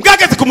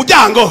mbwageze ku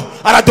muryango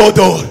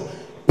aradodora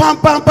pam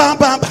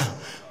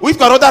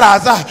witwa Roda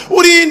araza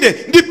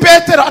urinde ndi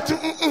Petero ati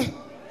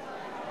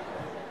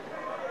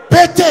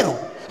Petero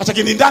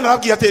acagenda indana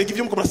arabwiye ati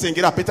ibyo muko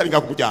murasengera Petero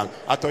inga ku muryango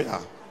atoya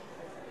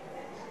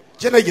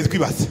je nageze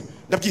kwibaza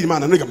ndabwira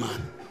Imana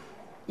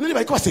none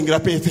bariko basengera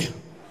Petero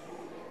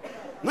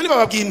none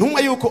bababwiye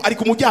intumwa yuko ari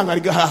ku muryango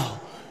ari gahaho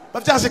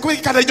bavyanse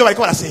kubera kandi aryo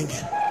bariko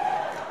barasengera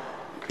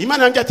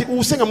Imana yanjye ati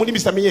usenga muri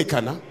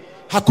bisamenyekana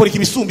hakoreka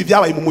ibisumbi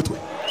byabaye mu mutwe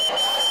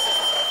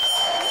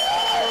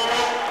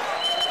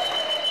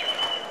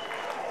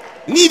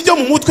nibyo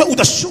mu mutwe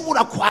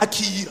udashobora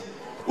kwakira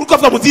uriko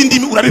avuga mu zindi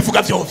ndimi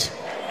urabivuga byose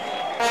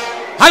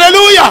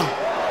haleluya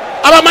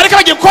abamarayika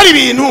bagiye gukora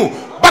ibintu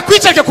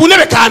bakwicarike ku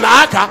ntebe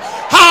kanaka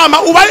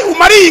hama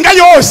umaringa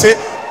yose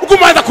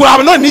ugumanza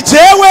kuraba none ni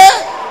jewe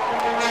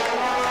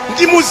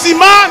ndi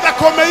muzima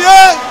ndakomeye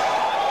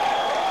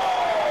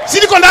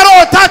siniko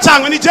ndarota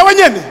cyangwa ni jewe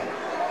nyene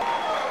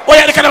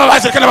oya reka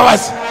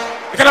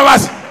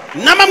nababazi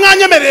nama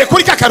mwanyemereye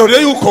kuri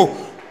kakarorero yuko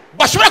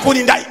bashobora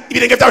kurinda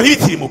ibirenge byawe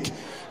ntibitirimuke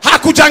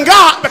hakuja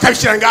ngaha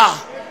bakabishira ngaha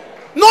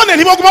none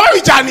ntiboguma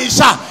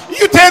babijanisha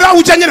iyo utera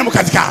uja nyene mu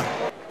kazi kawe.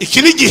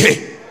 Iki ni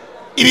gihe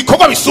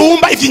ibikorwa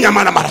bisumba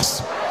ivy'inyama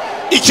n'amaraso.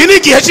 Iki ni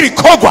gihe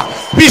cy'ibikorwa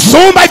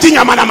bisumba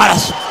ivy'inyama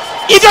n'amaraso.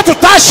 Ivyo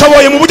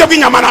tutashoboye mu buryo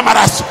bw'inyama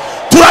n'amaraso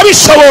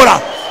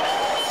turabishobora.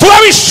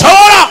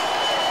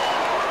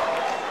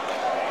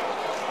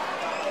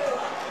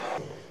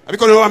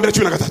 Abikore wa mbere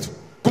 13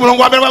 ku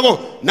murongo wa mbere bago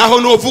naho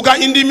novuga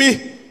indimi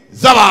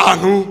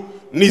z'abantu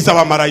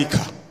n'iz'abamarayika.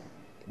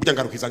 Burya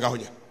ngarukiza ngaho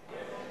nya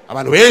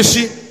abantu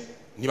benshi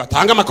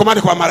nibatanga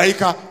amakomande kwa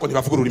marayika ko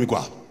ntibavuga ururimi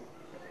rwabo.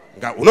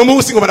 Nga uno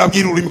munsi ngo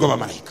barabwira ururimi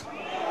rw'abamarayika.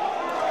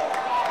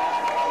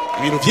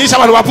 Ibintu byinshi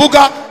abantu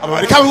bavuga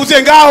abamarayika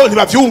bivuze ngaho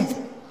ntibavyumva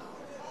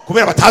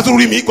kubera batazi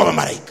ururimi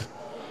rw'abamarayika.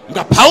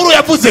 Nga Paulo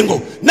yavuze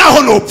ngo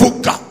naho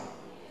novuga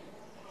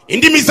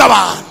indimi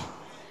z'abantu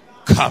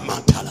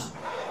kamantala.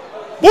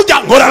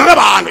 Burya ngorana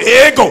n'abantu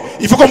ego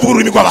ivuga mvuga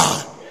ururimi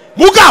rw'abantu.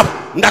 Mugabo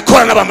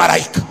ndakora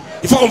n'abamarayika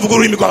ivuga mvuga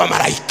ururimi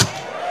rw'abamarayika.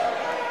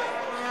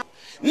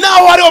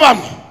 Naho ariho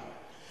bamwe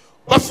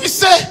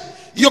bafise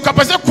iyo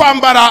kapasite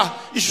kwambara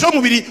ishusho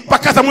mubiri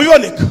bakaza mu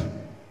biboneka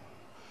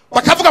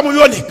bakavuga mu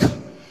biboneka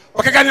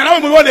bakaganira nawe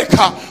mu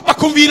biboneka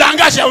bakumvira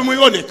irangaje yawe mu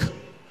biboneka.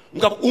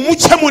 Ngabo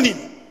umuce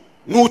munini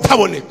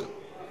n'utaboneka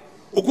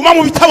uguma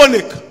mu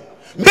bitaboneka.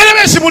 Mbere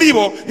benshi muri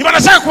bo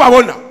ntibanashaka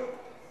kubabona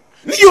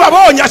niyo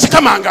babonye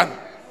acikamangana.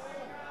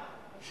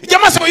 Ijya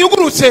amaso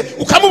yugurutse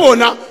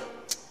ukamubona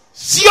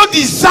siyo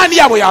design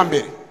yabo ya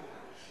mbere.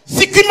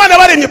 Siko Imana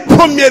baremye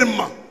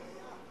premièrement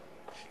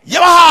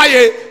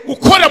yabahaye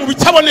gukora mu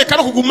bitaboneka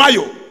no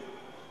kugumayo.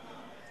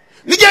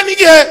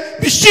 N'igihe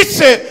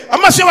bishitse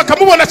amaso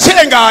bakamubona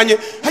cerenganye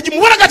haji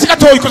mubona gace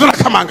gatoyi kozo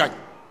nakamanganya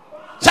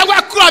cyangwa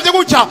akuravye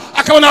gutya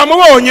akabona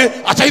bamubonye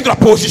acahindura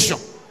position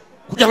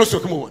kugira ngo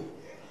soke mubona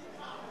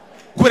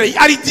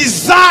kubera ari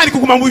design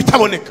kuguma mu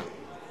bitaboneka.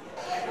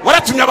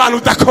 Waratumye abantu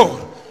dakora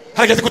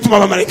harageze gutuma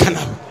abamarayika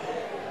nabo.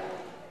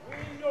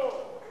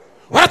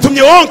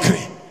 Waratumye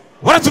onkre,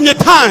 waratumye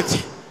tante,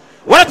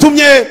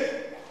 waratumye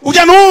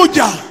ujya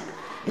n'ujya.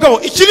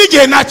 Ngabo iki ni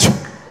gihe nacyo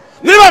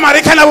niba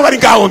abamarayika nabo bari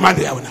ngaho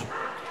mande yawe nabo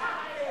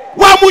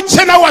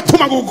wamuce nawe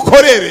watuma ngo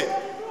ugukorere.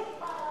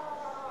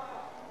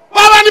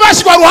 Babandi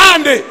bashigwa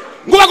ruhande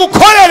ngo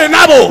bagukorere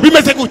nabo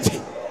bimeze gute?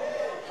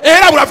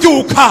 Era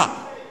uravyuka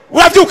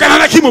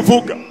nana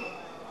kimuvuga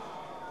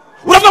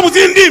uravuga mu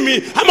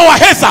zindimi hama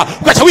waheza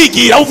ugaca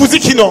wigira uvuze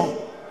ikino.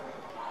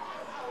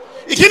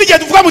 Ikindi gihe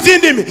tuvuga mu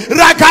zindimi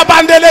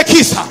rakabandele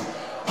kisa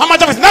hama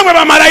tafasi namwe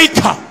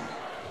bamarayika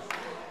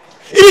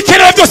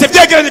ibikenewe byose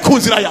byegeranye ku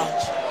nzira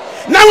yaje.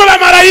 Namwe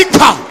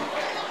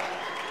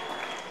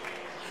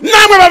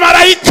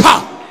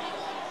bamarayika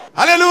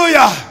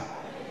haleluya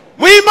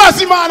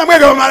muhimbaza Imana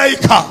mwege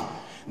bamarayika.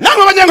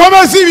 Namwe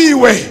abanyankomezi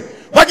biwe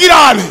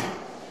bagirane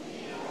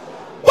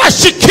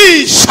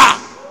bashikisha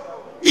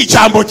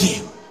ijambo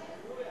ryiwe.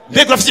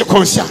 Mbega afite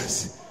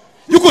conscience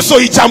yuko so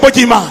ijambo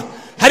ry'Imana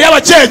hari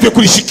abajejwe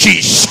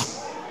kurishikisha.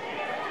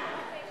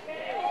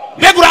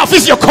 Mbega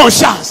afite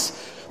conscience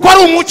ko ari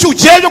umuco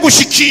ujejwe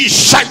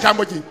gushikisha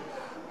ijambo ryiwe.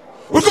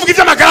 Uri kuvuga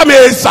ivyo amagara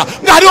meza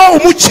ngahariho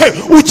umuce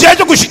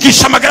ujejwe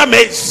gushikisha amagara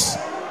meza.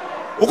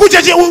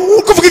 Ukujeje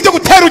ukuvuga ivyo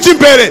gutera uja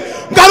imbere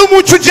ngari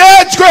umuco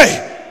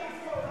ujejwe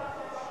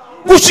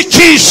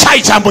gushikisha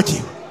ijambo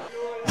ryiwe.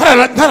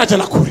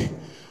 Ntarajana kure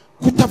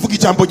kutavuga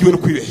ijambo ryiwe no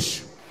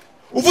kwibesha.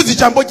 Uvuze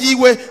ijambo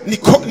ryiwe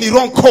ni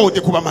wrong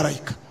code ku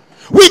bamarayika.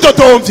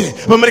 Widodomvye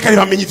abamarayika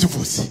ntibamenye ivyo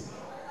uvuze.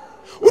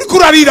 Uri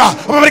kurarira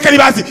abamarayika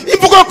ntibazi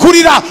imvugo yo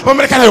kurira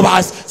abamarayika ntayo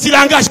bazi.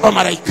 Sirangaje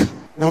abamarayika.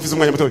 Navuze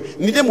umwanya muto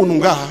ninde muntu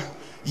ngaha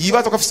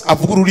yibaza ko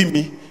avuga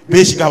ururimi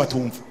benshi ngaha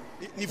batumva.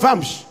 Ni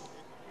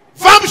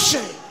vamshe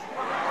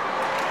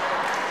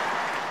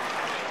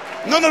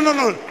no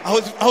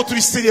aho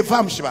turi seriye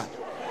vamshe ba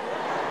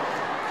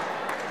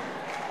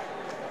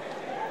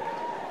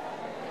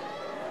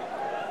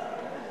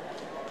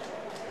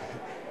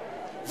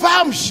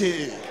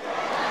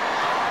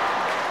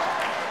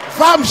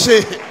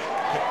vamshe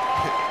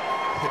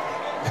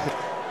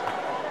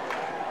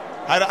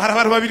hari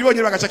abantu babiri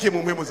bonyine bagacakiye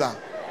mu mpemu zabo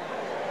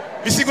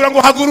bisigura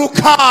ngo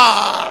haguruka.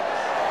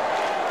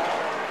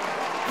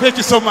 Thank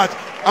you so much.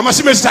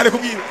 Amashimwe cyane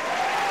kubwira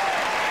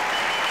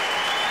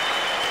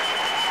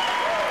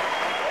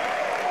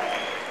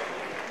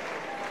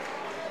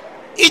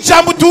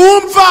ijambo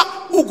tumva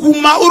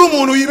uguma uri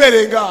umuntu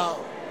yiberenga.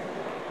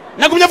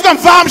 Nagumye avuga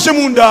mvamshe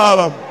mu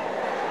ndaba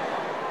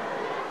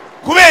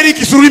kubera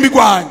iki sururimi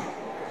rwanyu.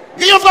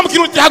 Ngiye mvuga mu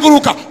kirundi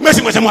haguruka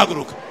mwese mwaje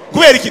muhaguruka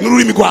kubera iki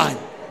nururimi rwanyu.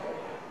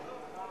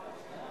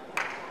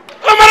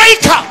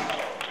 Abamarayika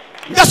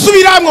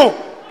ndasubiramwo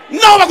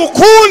naho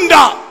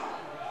bagukunda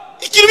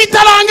ikintu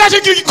bitarangaje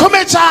ikintu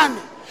gikomeye cyane.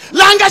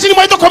 Langaje ni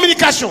moyen de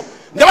communication.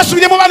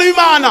 Ndabasubire mu bana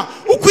b'Imana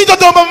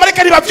ukwidodomba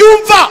abamarayika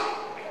ntibavyumva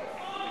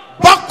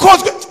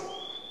bakozwe.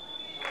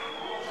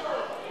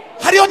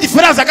 Hariho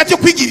difference hagati yo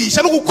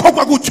kwigirisha no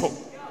gukorwa gutyo.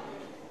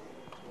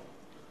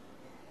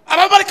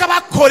 Abamarayika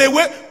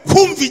bakorewe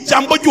kumva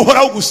ijambo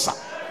ry'Uhoraho gusa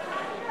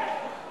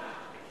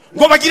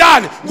ngo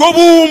bagirane ngo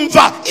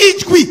bumva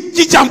ijwi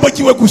ry'ijambo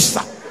ryiwe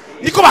gusa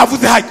niko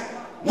bavuze haje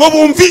ngo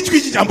bumve ijwi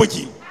ry'ijambo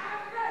ryiwe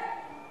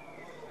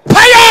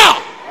paya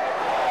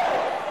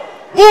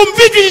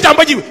bumve ijwi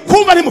ry'ijambo ryiwe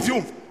kumva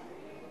ntimuvyumva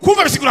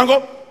kumva bisigura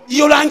ngo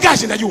iyo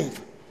langaje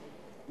ndayumva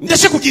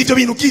ndashe kugira ibyo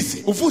bintu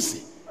gize uvuze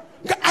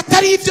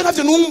atari ivyo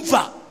navyo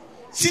numva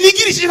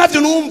sinigirishije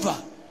navyo numva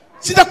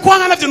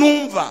sindakwanga navyo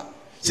numva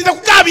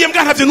sindakugabiye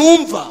mbwa navyo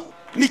numva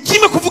ni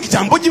kimwe kuvuga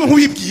ijambo ryiwe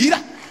nk'ubibwira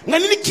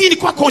ngani n'ikindi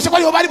kwakonsha ko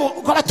ariho bari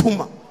ko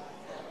batuma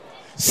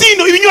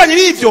sino ibinyuranye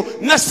n'ivyo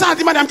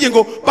nasanze Imana yambwiye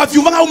ngo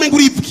bavyumva nkaho umenga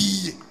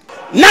uribwiye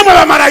namwe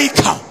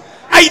abamarayika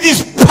I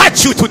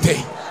dispatch you today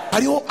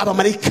hariho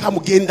abamarayika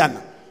mugendana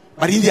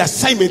barindiriye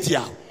assignment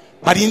yawe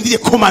barindiriye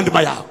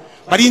commandment yawe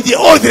barindiriye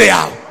ordre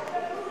yawe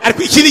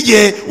ariko ikindi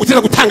gihe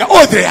utera gutanga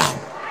ordre yawe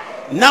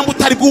namwe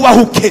utari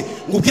bwubahuke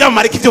ngo ubwire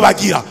abamarayika ivyo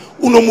bagira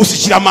uno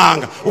musishira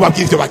amanga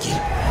ubabwire ivyo bagira.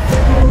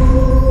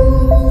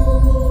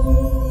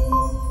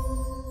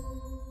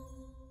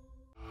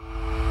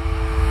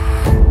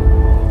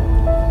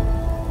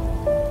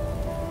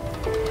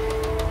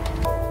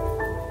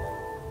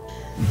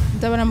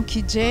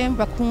 Ndabaramukije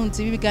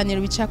bakunzi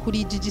b'ibiganiro bica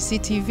kuri GGC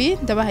TV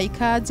ndabahaye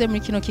ikaze muri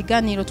kino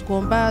kiganiro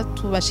tugomba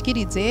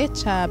tubashikirize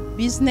ca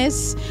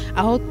business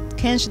aho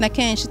kenshi na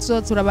kenshi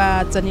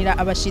turabazanira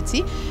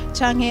abashitsi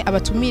canke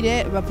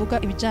abatumire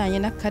bavuga ibijanye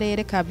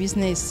n'akarere ka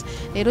business.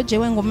 Rero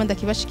jewe ngomba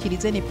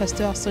ndakibashikirize ni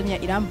Pastor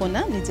Sonia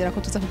Irambona nizera ko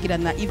tuza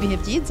kugirana ibihe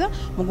byiza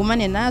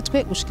mugumane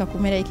natwe gushika ku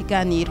mpera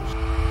y'ikiganiro.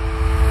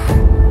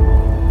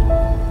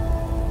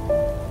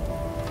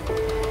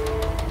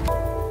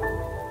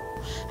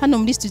 Hano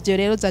muri studio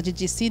rero za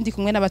GGC ndi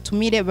kumwe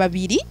n'abatumire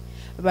babiri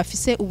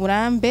bafise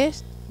uburambe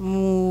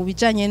mu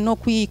bijanye no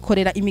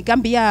kwikorera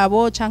imigambi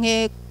yabo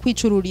canke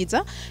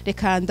kwicururiza.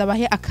 Reka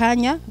ndabahe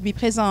akanya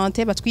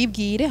bipresente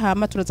batwibwire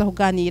hama turaza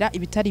kuganira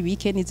ibitari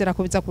bike nizera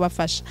ko biza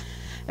kubafasha.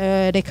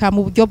 Reka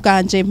mu buryo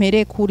bwanje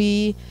mpere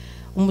kuri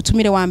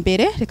umutumire wa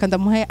mbere reka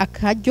ndamuhe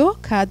akaryo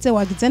kaze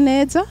wagize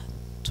neza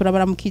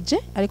turabaramukije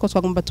ariko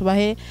twagomba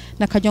tubahe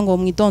n'akaryo ngo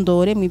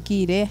mwidondore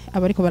mwibwire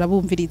abariko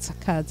barabumviriza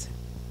kaze.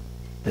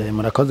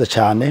 Murakoze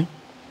cyane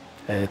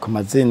ku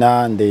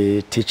mazina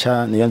ndi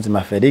teacher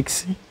Niyonzima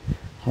Felix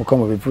nkuko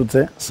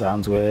mubivuze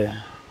sanzwe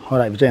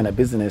nkora ibijanye na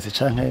business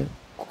canke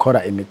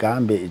gukora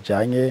imigambi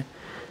ijanye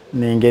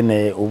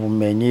n'ingene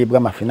ubumenyi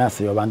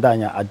bw'amafinance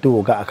yobandanya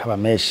aduga akaba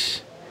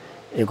meshi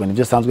ego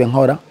nivyo sanzwe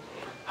nkora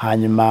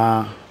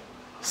hanyuma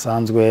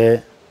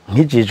sanzwe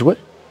nkijijwe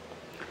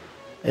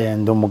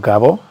ndi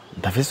umugabo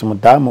ndafise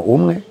umudamu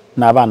umwe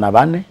n'abana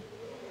 4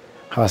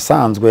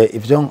 habasanzwe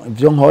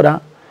ivyo nkora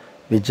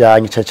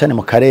bijanye cyane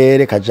mu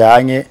karere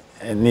kajanye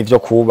n'ivyo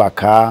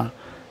kubaka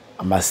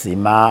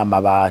amasima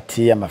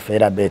amabati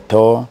amafera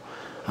beto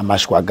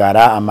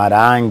amashwagara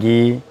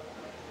amarangi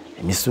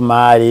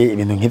imisumari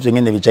ibintu nk'ivyo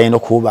nyene bijanye no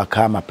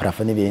kubaka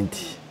amaparafo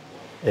n'ibindi.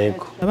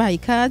 Ego abaye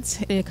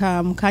ikaze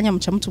reka mukanya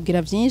muca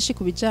mutubwira byinshi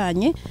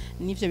kubijanye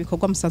n'ivyo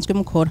bikorwa musanzwe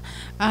mukora.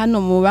 Hano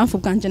mu bamfu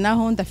bwanje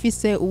naho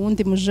ndafise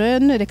uwundi mu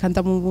jeune reka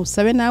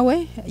ndamusabe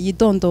nawe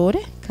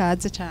yidondore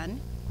kaze cyane.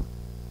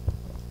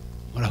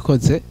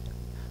 Murakoze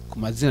ku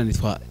mazina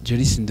nitwa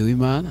Jorisi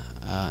Nduwimana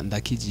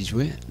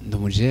ndakijijwe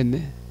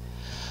ndumujene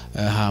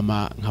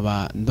hama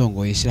nkaba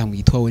ndongoye ishyirahamwe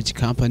yitwa Wage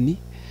Company.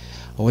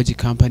 Wage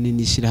Company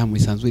ni ishyirahamwe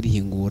risanzwe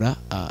rihingura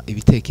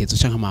ibitekerezo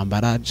canke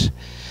amambarage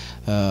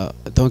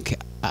donc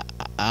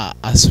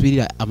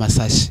asubirira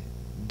amasashi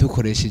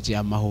dukoresheje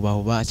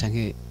amahubahuba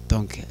canke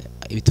donc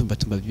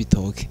ibitumbatumba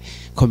by'ibitoke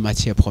comme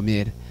matière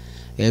première.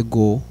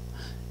 Ego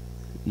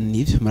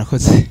nivyo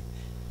murakoze.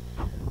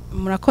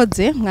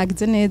 Murakoze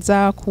mwagize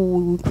neza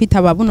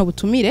kwitaba buno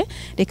butumire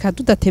reka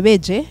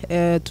tudatebeje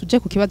tuje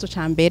ku kibazo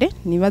ca mbere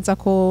nibaza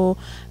ko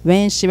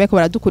benshi bariko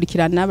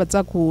baradukurikirana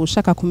baza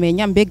gushaka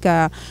kumenya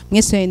mbega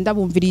mwese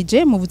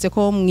ndabumvirije muvuze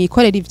ko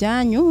mwikorera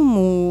ivyanyu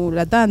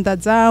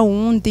muradandaza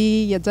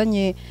undi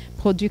yazanye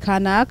produit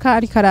kanaka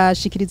ariko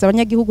arashikiriza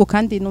abanyagihugu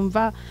kandi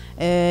numva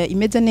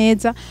imeze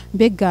neza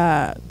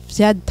mbega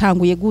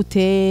vyatanguye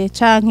gute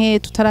canke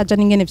tutaraja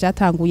n'ingene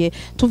vyatanguye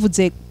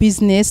tuvuze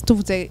business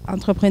tuvuze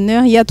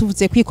entrepreneur ya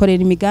tuvuze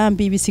kwikorera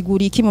imigambi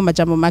bisigura iki mu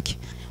majambo make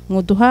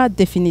mwoduha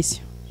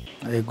definition.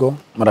 Ego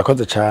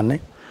murakoze cyane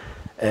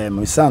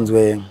mu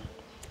bisanzwe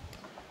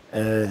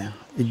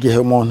igihe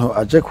umuntu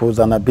aje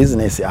kuzana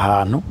business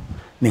ahantu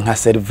ni nka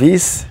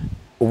service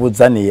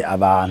ubuzaniye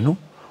abantu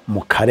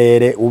mu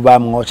karere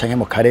ubamwo canke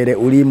mu karere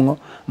urimwo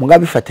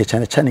mugabifate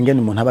cyane cyane ingene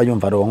umuntu aba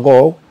yumva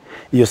rongo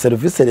iyo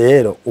service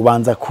rero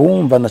ubanza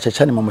kumva na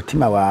cyane mu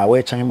mutima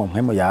wawe canke mu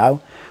mpemu yawe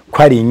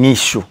ko ari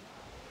inyishu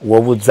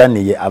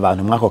wobuzaniye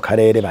abantu mwako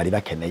karere bari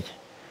bakeneye.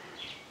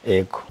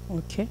 Ego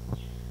okay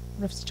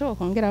urafite cyo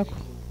kongerako.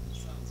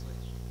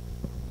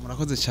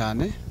 Murakoze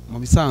cyane mu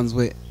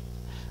bisanzwe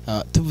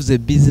tuvuze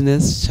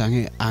business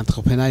canke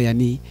entrepreneur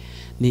ni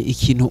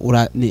ikintu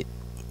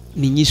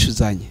ni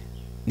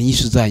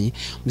nyishuzanye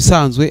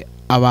bisanzwe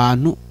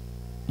abantu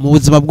mu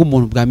buzima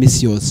bw'umuntu bwa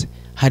misi yose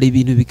hari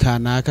ibintu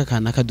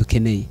bikanaka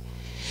dukeneye.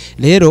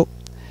 Rero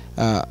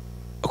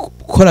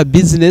gukora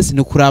business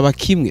no kuraba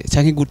kimwe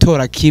canke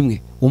gutora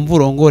kimwe wumva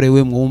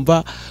urongorewe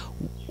mwumva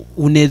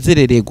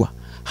unezerererwa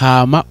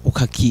hama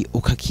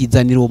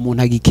ukakizanira uwo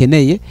muntu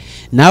agikeneye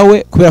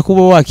nawe kubera ko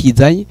uba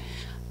wakizanye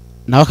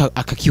nawe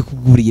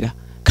akakikugurira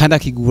kandi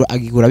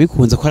agigura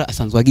bikunze ko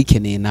asanzwe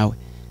agikeneye nawe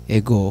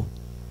ego.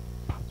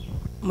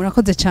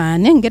 Murakoze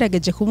cyane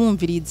ngerageje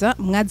kubumviriza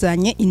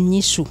mwazanye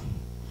inyishu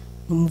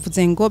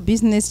muvuze ngo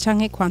business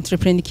canke ku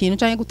entrepreneur ikintu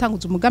canke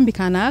gutanguza umugambi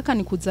kanaka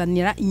ni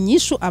kuzanira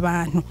inyishu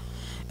abantu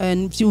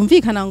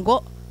byumvikana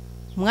ngo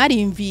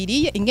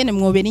mwarimviriye ingene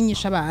mwobera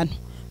inyishu abantu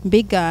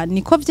mbega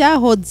niko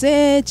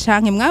vyahoze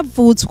canke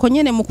mwavutse uko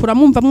nyene mukura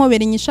mumva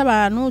mwobera inyishu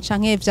abantu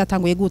canke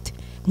vyatanguye gute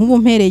nk'ubu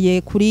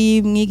mpereye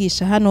kuri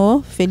mwigisha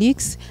hano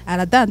Felix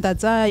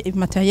aradandaza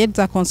materiel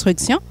za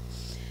construction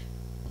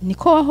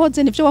niko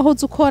wahoze nivyo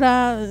wahoze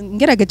ukora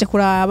ngerageje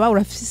kuraba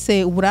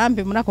urafise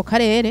uburambe muri ako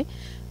karere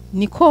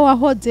niko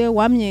wahoze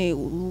wamye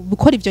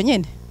gukora ivyo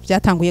nyene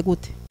vyatanguye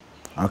gute?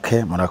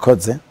 Okay,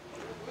 murakoze.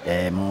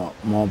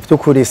 Mu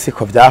byukuri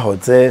siko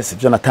vyahoze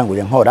sivyo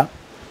natanguye nkora.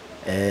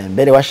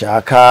 Mbere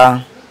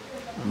washaka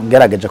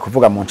ngerageje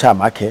kuvuga mu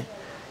ncamake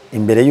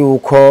imbere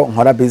yuko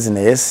nkora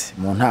business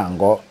mu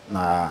ntango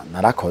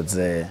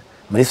narakoze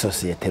muri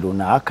societe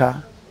runaka,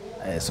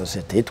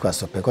 societe yitwa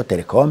Sopeko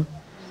Telecom,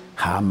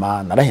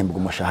 hama narahembwa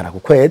umushahara ku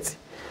kwezi.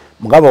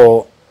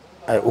 Mugabo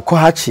uko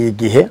haciye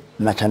igihe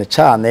na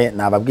cyane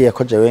nababwiye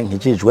ko jewe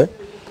nkijijwe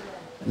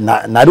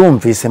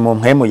narumvise mu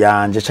mpemu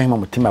yanje canke mu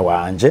mutima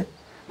wanje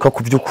ko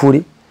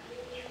kuvyukuri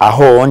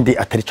aho ndi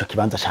atari cyo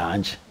kibanza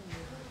canje.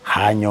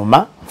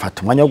 Hanyuma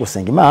mfata umwanya wo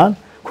gusenga Imana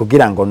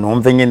kugira ngo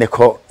numve nyene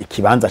ko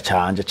ikibanza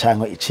canje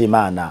canke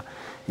icimana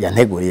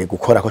yanteguriye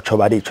gukora ko co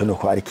bari ico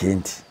nuko ari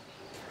kindi.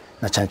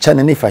 Na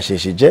cyane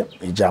nifashishije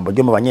ijambo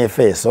ryo mu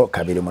Banyefeso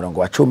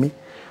 2:10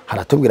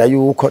 haratubwira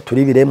yuko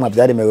turi biremwa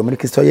byaremewe muri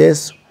Kristo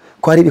Yesu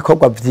ko hari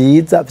ibikorwa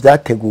vyiza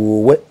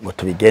vyateguwe ngo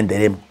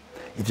tubigenderemo.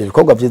 Ivyo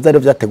bikorwa vyiza rero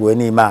vyateguwe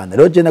n'Imana.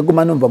 Rero je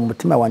naguma numva mu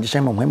mutima wanje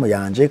canke mu mpemu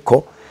yanje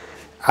ko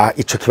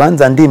ico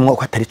kibanza ndimwo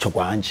ko atari cyo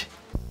gwanje.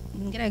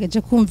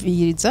 Ngerageje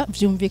kumviriza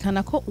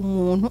vyumvikana ko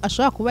umuntu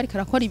ashobora kuba ariko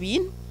arakora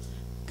ibintu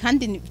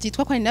kandi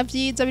vyitwa ko ari na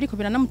vyiza biriko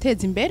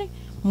biranamuteza imbere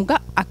muga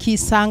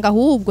akisanga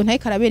ahubwo ntaye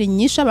karabera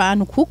inyisha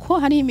abantu kuko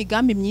hari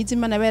imigambi myiza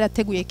Imana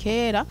yarateguye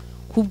kera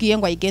kubwiye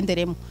ngo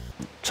ayigenderemo.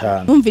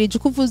 Numvirije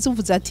uko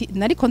uvuze ati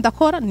nariko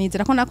ndakora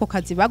nizera ko nako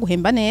kazi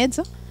baguhemba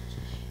neza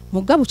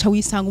mugabo uca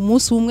wisanga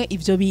umunsi umwe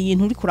ivyo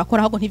bintu uri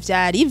kurakora ahubwo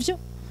ntivyari ivyo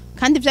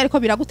kandi vyariko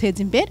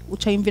biraguteza imbere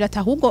uca yumvira ati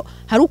ahubwo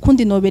hari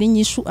ukundi nobera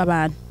inyishu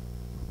abantu.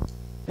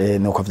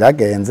 Nuko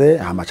vyagenze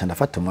hamaca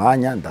ndafata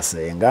umwanya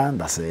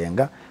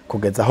ndasenga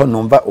kugeza aho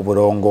numva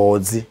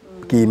uburongozi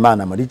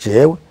bw'Imana muri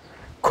jewe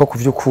ko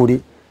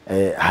kuvyukuri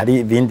hari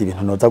ibindi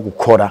bintu noza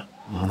gukora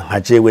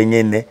nka jewe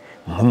nyene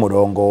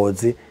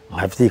nk'umurongozi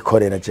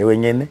nkavyikorera jewe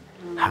nyene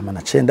hama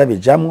nacenda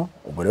bijamwo.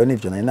 Ubu rero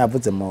nivyo nari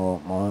navuze mu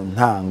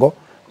ntango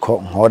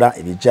ko nkora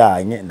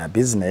ibijanye na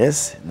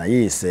business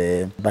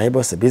nayise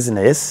Bahebose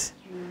business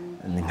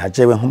nka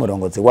jewe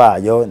nk'umurongozi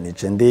wayo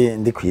nije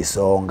ndi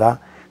kwisonga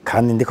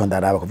kandi ndiko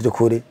ndaraba ku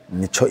vyukuri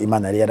nico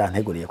Imana yari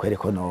yaranteguriye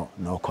kwereko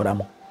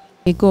nokoramo.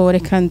 Ego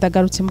reka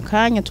ndagarutse mu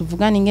kanya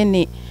tuvugana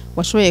ingene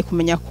washoboye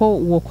kumenya ko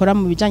wokora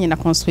mu bijanye na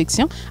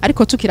construction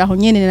ariko tukiraho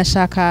nyene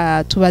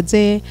nashaka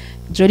tubaze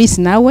Joris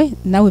nawe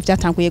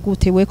vyatanguye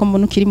gute we ko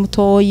mbona ukiri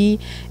mutoyi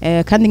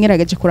kandi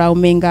ngerageje kuraba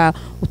umenga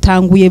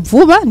utanguye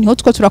vuba niho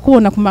tuko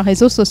turakubona ku ma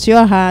réseaux sociaux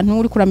ahantu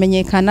uri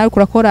kuramenyekana uri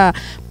kurakora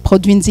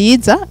produit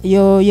nziza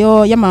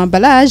yo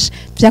y'amamballage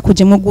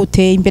vyakujemo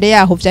gute imbere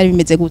yaho vyari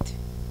bimeze gute?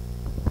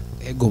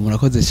 Ego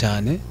murakoze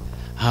cyane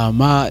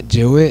hama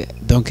jewe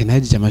donc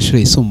nahejeje amashuri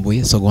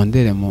yisumbuye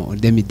secondaire mu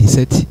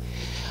 2017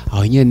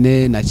 aho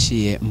nyene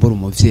naciye mbura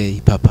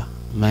umuvyeyi papa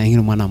nkiri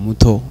umwana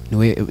muto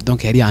niwe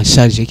donc yari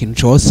yanshaje ikintu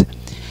cyose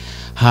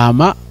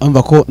hama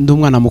umva ko ndi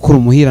umwana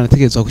mukuru muhira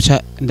nategerezwa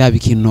kuca ndaba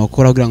ikintu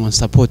nokora kugira ngo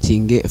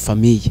supporting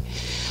famille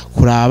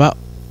kuraba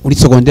uri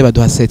secondaire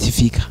baduha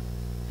certificat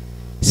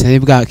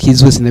sinebwa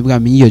kizwe sinebwa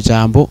minyo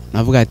jambo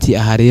navuga ati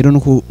aha rero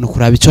no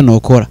kuraba ico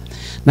nokora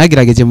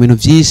nagerageje mu bintu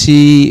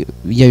byinshi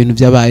ya bintu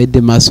byabaye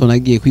de maso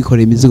nagiye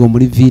kwikorera imizigo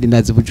muri ville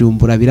nazi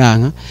Bujumbura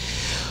biranka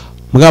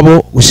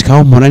mugabo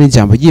gushikaho mpona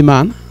n'ijambo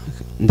ry'Imana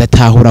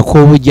ndatahura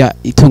ko burya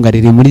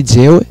itungarire muri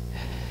jewe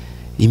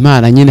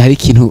Imana nyene hari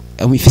ikintu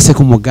ifise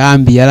ku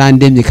mugambi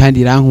yarandemye kandi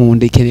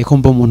irankunda ikeneye ko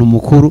mba umuntu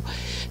mukuru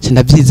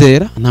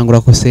ndabyizera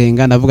ntangura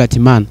kusenga navuga ati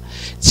Imana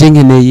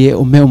cengeneye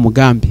umpe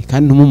umugambi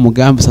kandi mu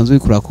mugambi usanzwe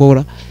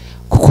kurakora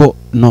kuko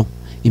no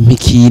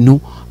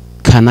impikintu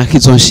kana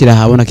kizonshira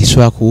habona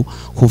kishobora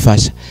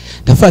kumfasha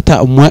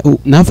ndafata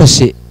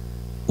nafashe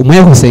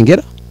umwe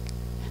gusengera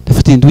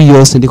ndafata indwi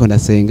yose ndiko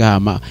ndasenga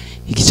hama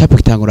igicapo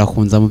kitangura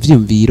kunza mu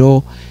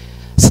vyumviro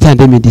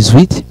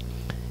 2018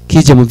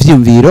 kije mu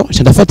vyumviro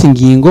ndafata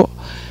ingingo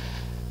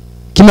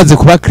kimaze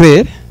kuba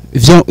clair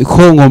ivyo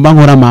ko ngomba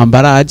nkora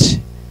amambaraje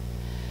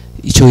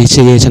ico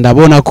yiceye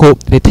ndabona ko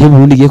leta y'u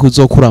Burundi igiye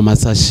kuzokura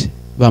amasashi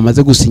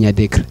bamaze gusinya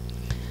decret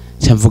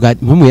cyamvuga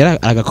mpamwe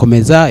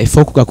aragakomeza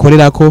ifo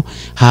kugakorera ko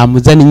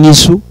hamuzana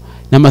inyishu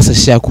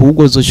n'amasashi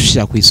yakugo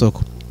zocushira ku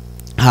isoko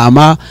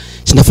hama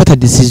ndafata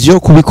decision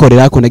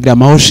kubikorera ko ndagira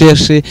ama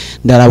recherche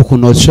ndaraba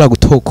ukuntu nshobora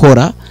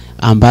gutokora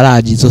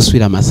ambaraje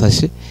izosubira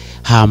amasashe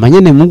hama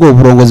nyene mubwo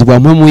burongozi bwa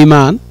mpwe mu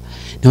Imana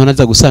niho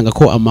naza gusanga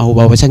ko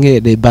amahuba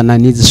canke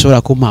banani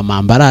zishobora kumpa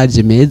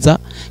ambaraje meza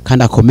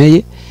kandi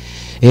akomeye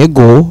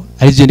ego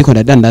ari je ndiko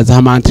ndadandaza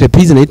hama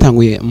entreprise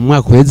nayitanguye mu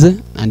mwaka uheze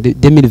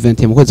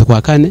 2020 mu kwezi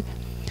kwa kane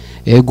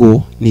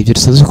ego nivyo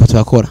dusanzwe ko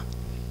turakora.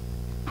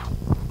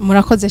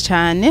 Murakoze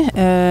cyane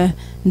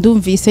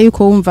ndumvise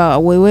yuko wumva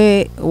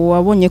wewe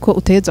wabonye ko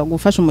uteza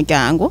gufasha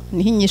umuryango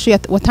niho inyishu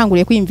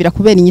watanguriye kwiyumvira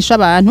kubera inyishu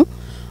abantu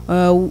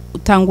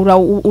utangura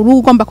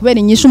urugomba kubera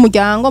inyishu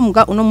umuryango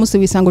muga uno munsi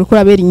wisangura ko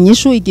urabera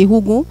inyishu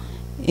igihugu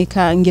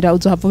ikangira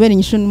uzohavubera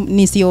inyishu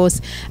nisi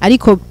yose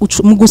ariko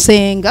mu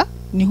gusenga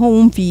niho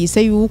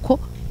wumvise yuko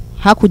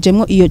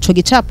hakujemwo iyo co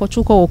gicapo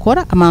cuko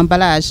wokora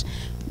amambalaje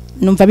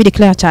numva biri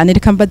clear cyane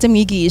reka mbaze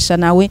mwigisha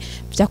nawe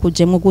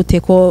byakujemwo gute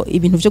ko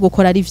ibintu byo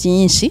gukora ari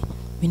byinshi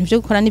ibintu byo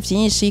gukora ni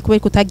byinshi kubera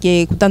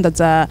kutagiye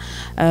kudandaza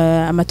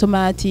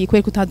amatomati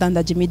kubera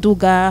kutadandaje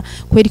imiduga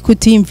kubera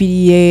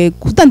kutimviriye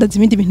kudandaza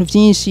ibindi bintu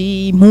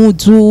byinshi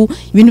impuzu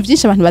ibintu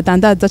byinshi abantu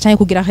badandaza cyangwa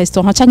kugira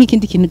restaurant cyangwa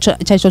ikindi kintu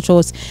cyaco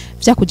cyose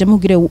byakujemwo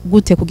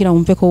gute kugira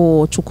wumve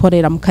ko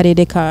cukorera mu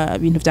karere ka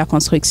bintu bya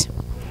construction.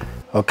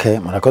 Okay,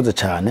 murakoze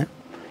cyane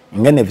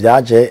ingene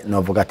vyaje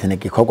novuga ati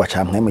n'igikorwa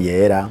ca mpwemu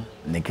yera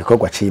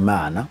n'igikorwa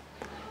c'Imana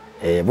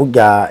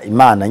burya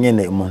Imana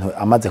nyene umuntu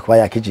amaze kuba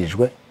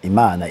yakijijwe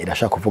Imana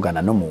irashaka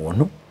kuvugana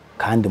n'umuntu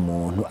kandi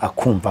umuntu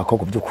akumva ko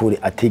kuvyukuri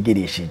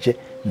atigirishije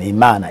ni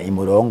Imana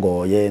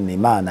imurongoye ni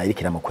Imana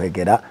irikira mu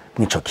kwegera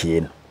mwico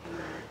kintu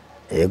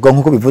ego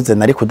nkuko bivuze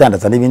nari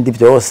kudandaza n'ibindi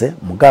byose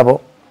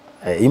mugabo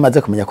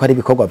imaze kumenya ko ari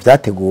ibikorwa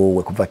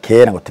vyateguwe kuva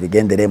kera ngo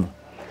tubigenderemo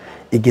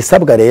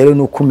igisabwa rero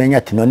nuko umenya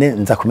ati none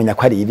nza kumenya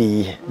ko ari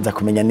ibihe nza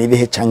kumenya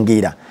nibihe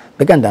cangira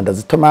mbega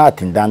ndandaza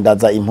tomate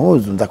ndandaza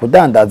impuzu nza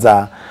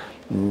kudandaza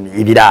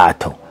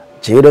ibirato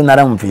rero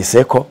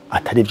naramvise ko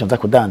atari byo nza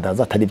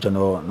kudandaza atari byo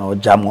no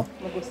jamwo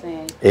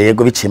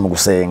ego biciye mu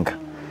gusenga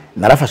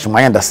narafashe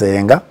umwanya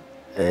ndasenga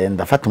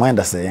ndafata umwanya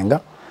ndasenga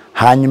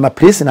hanyuma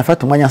prise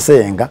nafata umwanya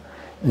nsenga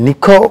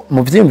niko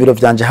mu vyimviro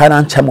vyanje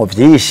harancamo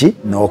vyishi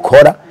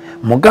nokora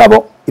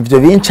mugabo ivyo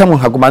bincamo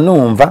nkaguma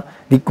numva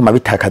biguma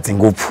bitakaza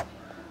ingufu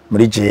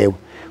muri jewe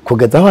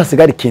kugeza aho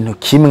hasigara ikintu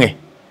kimwe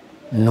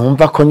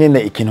numva ko nyene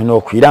ikintu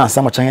no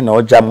kwiransamo canke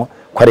no jamwo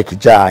kware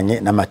kijanye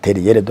na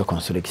materiel de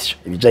construction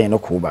ibijanye no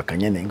kubaka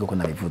nyene ngoko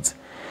nabivuze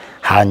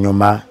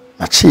hanyuma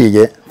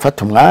naciye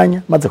mfata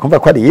umwanya maze kumva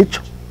ko ari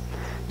ico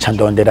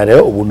candondera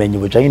rero ubumenyi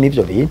bujanye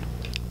n'ivyo bintu.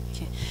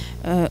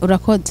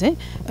 Urakoze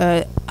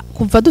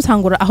kuva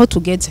dutangura aho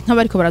tugeze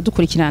nk'abariko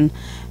baradukurikirana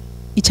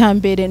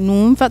icambere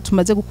numva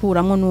tumaze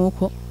gukuramwo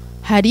nuko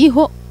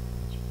hariho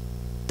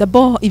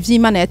d'abord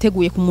ivy'Imana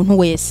yateguye ku muntu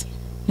wese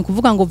ni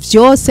kuvuga ngo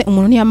vyose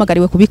umuntu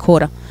ntihamagariwe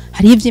kubikora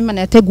hari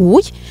ivy'Imana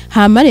yateguye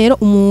hama rero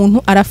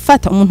umuntu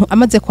arafata umuntu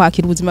amaze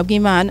kwakira ubuzima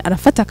bw'Imana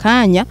arafata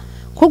kanya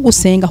ko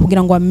gusenga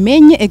kugira ngo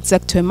amenye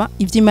exactement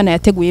ivy'Imana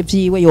yateguye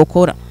vyiwe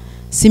yokora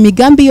si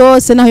migambi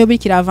yose naho yo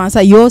bikira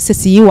avansa yose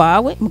si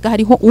yiwawe muga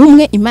hariho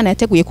umwe Imana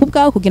yateguye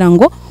kubwawe kugira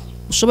ngo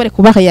ushobore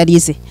kuba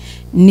realize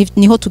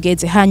niho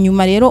tugeze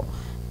hanyuma rero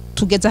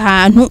tugeze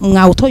ahantu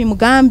mwawutoye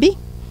umugambi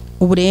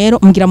ubu rero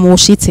mugira mu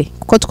bushitse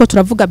kuko tuko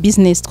turavuga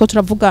business tuko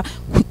turavuga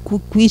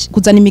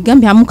kuzana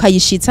imigambi hamwe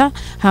ukayishitsa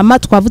hama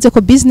twavuze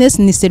ko business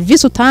ni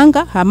service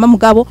utanga hama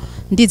mugabo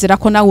ndizera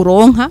ko nawe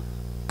uronka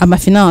ama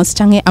finance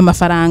canke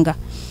amafaranga.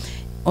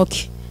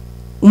 Okay,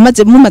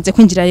 mumaze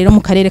kwinjira rero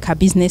mu karere ka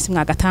business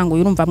mwagatango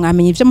urumva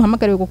mwamenye ivyo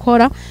muhamagariwe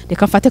gukora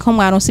reka mfate ko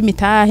mwaronse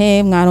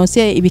imitahe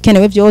mwaronse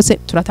ibikenewe byose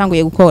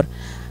turatanguye gukora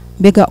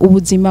mbega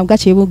ubuzima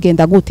bwaciye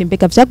bugenda gute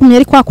mbega vyagumye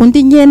ari kwa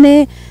kundi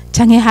nyene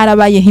canke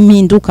harabaye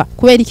impinduka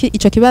kubera iki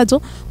ico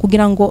kibazo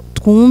kugira ngo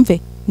twumve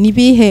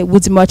nibihe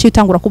ubuzima waciye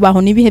utangura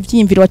kubaho nibihe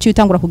vyimviro waciye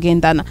utangura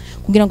kugendana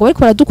kugira ngo bariko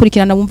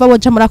baradukurikirana bumva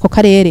boja muri ako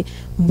karere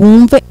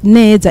bumve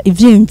neza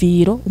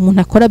ivyimviro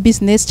umuntu akora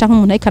business canke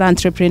umuntu ari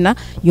entrepreneur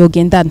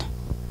yogendana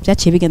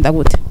byaciye bigenda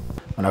gute.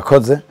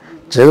 Murakoze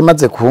jewe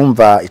maze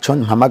kumva ico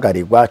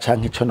mpamagarirwa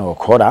canke ico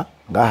nokora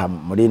ngaha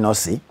muri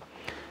nosi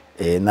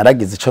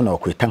naragize ico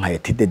nokwita nka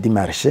étude de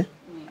marché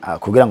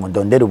kugira ngo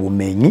ndondere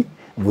ubumenyi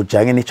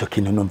bujanye n'ico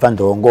kintu numva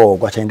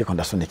ndongorwa canke ndiko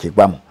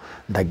ndasunikirwamo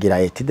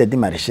ndagira étude de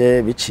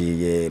marché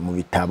biciye mu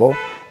bitabo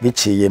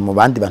biciye mu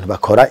bandi bantu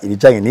bakora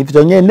ibijanye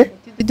n'ivyo nyene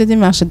étude de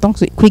marché donc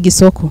kwiga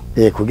isoko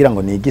kugira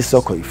ngo nige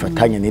isoko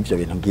ifatanye n'ivyo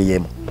bintu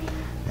ngiyemo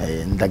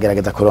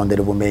ndagerageza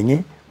kurondera ubumenyi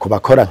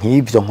kubakora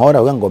nk'ivyo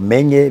nkora uga ngo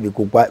menye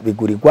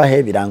bigurirwa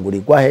he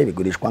birangurirwa he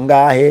bigurishwa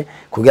ngahe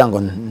kugira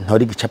ngo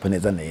ntori gicapo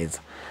neza neza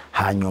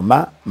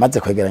hanyuma maze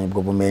kwegeranya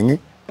ubwo bumenyi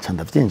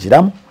cyanda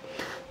vyinjiramo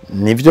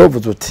nivyo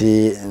vuze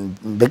uti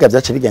mbega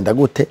byace bigenda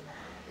gute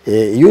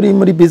iyo uri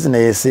muri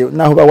business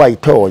naho ba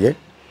wayitoye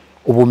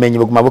ubumenyi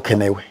buguma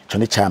bukenewe cyo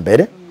ni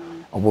cyambere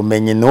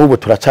ubumenyi n'ubu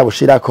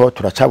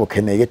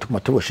turacabukeneye tuguma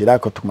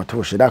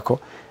tubushirako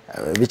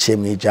biciye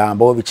mu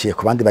ijambo biciye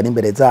ku bandi bari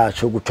imbere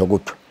zacu guto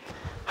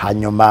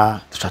hanyuma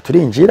tuca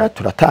turinjira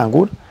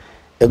turatangura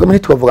ego muri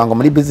twavuga ngo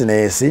muri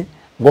business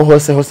ngo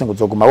hose ngo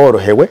uzoguma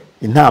worohewe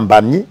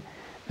intambamyi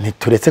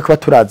ntituretse kuba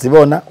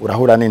turazibona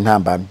urahura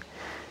n'intambamyi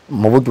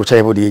mu buryo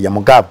ucaye buriya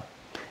mugabo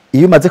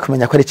iyo umaze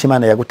kumenya ko ari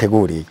Imana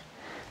yaguteguriye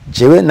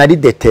jewe nari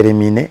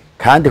determine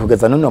kandi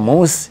kugeza n'uno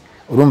munsi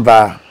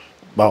urumva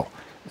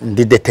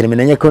ndi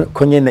determine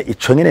ko nyene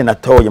ico nyene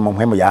natoye mu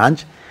mpwemu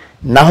yanje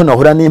naho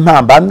nohura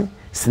n'impambamye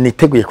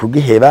siniteguye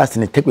kugiheba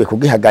siniteguye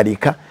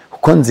kugihagarika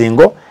kuko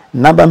nzingo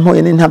namba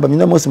mpoye n'intambamye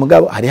no munsi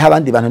mugabo hariho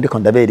abandi bantu ndiko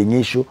ndabera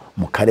inyishu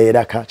mu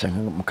karere ka canke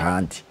mu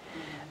kandi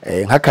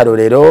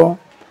nk'akarorero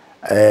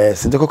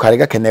sinzi ko kare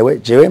gakenewe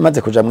jewe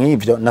maze kuja mu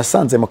ivyo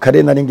nasanze mu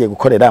karere nari ngiye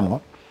gukoreramwo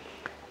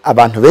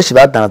abantu benshi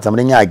badanaza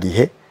muri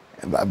nyagihe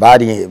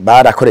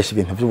barakoresha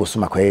ibintu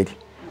by'ubusuma kweri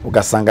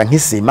ugasanga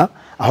nk'isima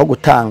aho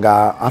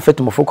gutanga afite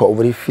umufuko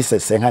uburi fise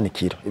 50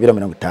 kilo ibiro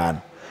 50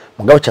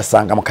 mugabo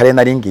cyasanga mu karere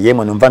nari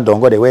ngiyemo numva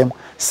ndongorewemo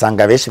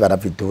sanga benshi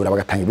baravidura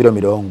bagatanga ibiro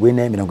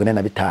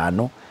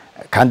 40-45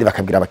 kandi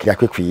bakabwira abakiriya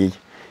kwikwiye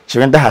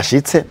jewe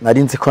ndahashitse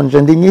nari nzi ko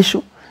nje ndi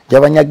nyishu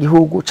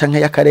y'abanyagihugu canke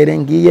y'akarere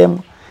ngiyemo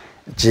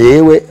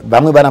jewe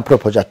bamwe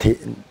barampropoje ati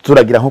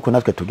turagira nkuko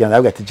natwe tugira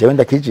nawe ati jewe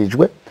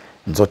ndakijijwe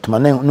nzotuma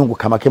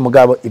nunguka make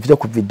mugabo ivyo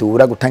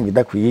kuvidura gutanga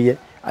idakwiye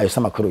ayo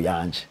samakuru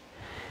yanje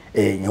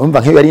nyumva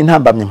nk'iyo yari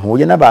intambamye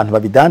mpuye n'abantu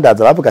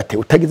babidandaza bavuga ati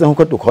utagize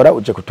nkuko dukora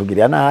uje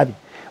kutugirira nabi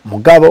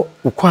mugabo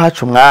uko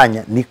hacu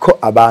umwanya niko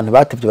abantu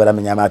batevye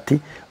baramenya mati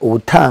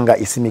ubutanga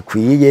isimi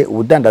ikwiye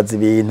ubudandaza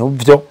ibintu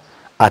vyo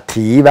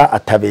atiba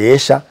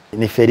atabesha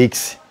ni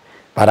Felix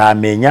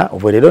baramenya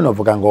ubu rero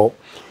novuga ngo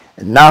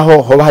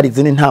naho hoba hari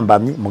izindi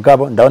ntambamye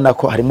mugabo ndabona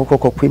ko harimo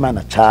koko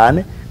kwimana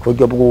cyane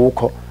kuryo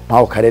bwuko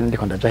naho karere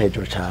ndiko ndaja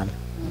hejuru cyane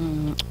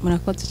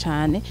murakoze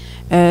cyane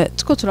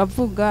tuko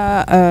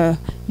turavuga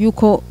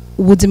yuko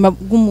ubuzima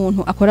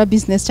bw'umuntu akora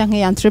business canke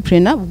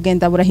entrepreneur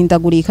bugenda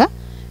burahindagurika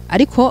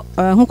ariko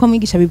nkuko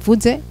mwigisha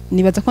bivuze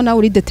nibaza ko nawe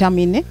uri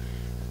determine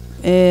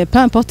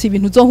peu importe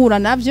ibintu uzohura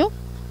navyo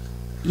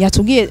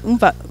yatubwiye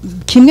umva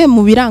kimwe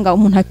mu biranga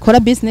umuntu akora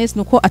business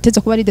nuko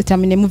ateze kuba ari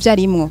determine mu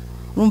vyarimwo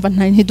urumva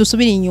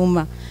ntidusubira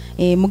inyuma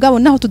mugabo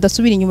naho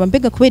tudasubira inyuma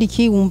mbega kubera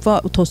iki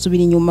wumva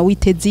utosubira inyuma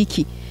witeze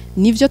iki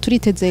nivyo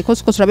turiteze ko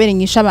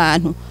turaberenyisha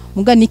abantu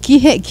muga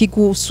nikihe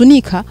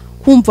kigusunika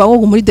kumva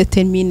wowe muri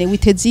determine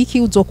witeze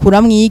iki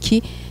uzokuramwo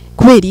iki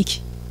kubera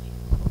iki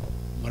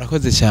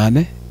murakoze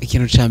cyane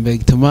ikintu cyambere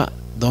gituma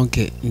donc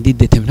ndi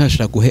determine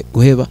ntashobora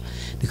guheba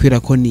nikwira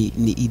ko ni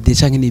ide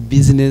canke ni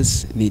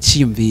business ni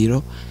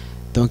ciyumviro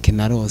donc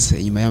narose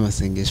inyuma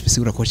y'amasengesho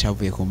bisigura ko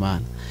cyavuye ku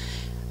Mana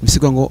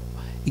bisigura ngo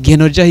igihe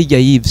noja hirya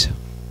y'ivyo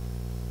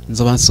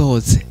nzoba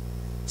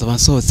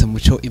nsohotse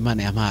muco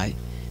Imana yampaye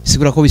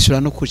bisigura ko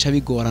bishobora no kuca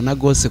bigorana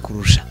gose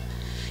kurusha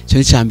cyo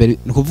ni cyambere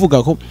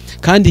nukuvuga ko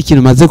kandi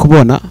ikintu maze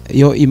kubona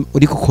iyo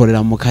uri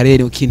gukorera mu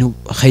karere ikintu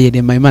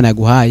khayerema Imana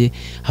yaguhaye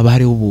haba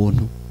hari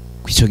ubuntu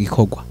kwico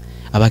gikorwa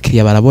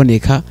abakiriya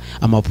baraboneka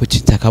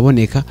amaopportunity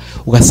akaboneka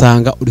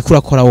ugasanga uri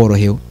kurakora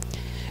worohewe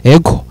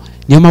ego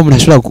niyo mpamvu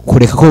ntashobora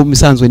kureka ko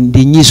misanzwe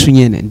ndi nyishu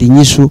nyene ndi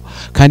nyishu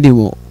kandi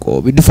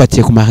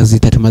bidufatiye ku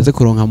mahazita tumaze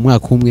kuronka mu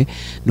mwaka umwe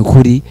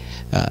nukuri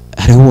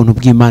hari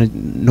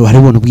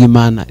ubuntu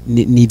bw'Imana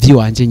ni ivyo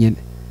wanje nyene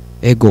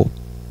ego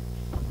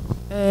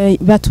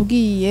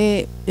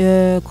batubwiye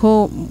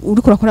ko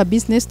uri kurakora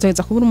business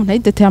tuweza kubura umuntu ari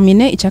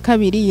determine icya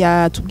kabiri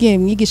yatubwiye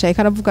mwigisha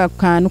ikaravuga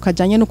kantu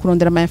kajanye no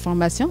kurondera ama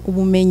information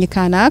ubumenyi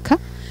kanaka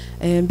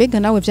mbega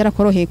nawe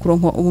byarakoroheye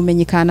kuronka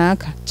ubumenyi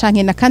kanaka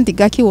canke na kandi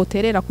gaki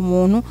woterera ku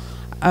muntu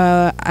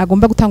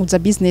agomba gutanguza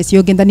business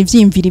yogenda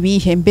nivyimvira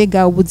ibihe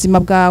mbega ubuzima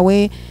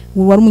bwawe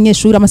wari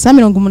umunyeshuri amasaha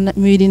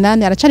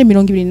 28 aracari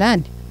 28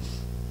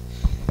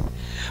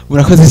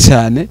 murakoze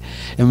cyane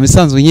mu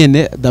bisanzwe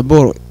nyene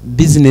d'abord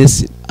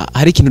business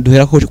hari ikintu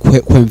duhera ko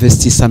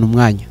investisha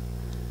numwanya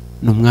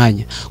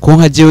ko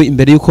nka jewe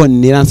imbere yuko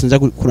niranse nja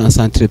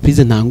kuransa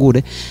entreprise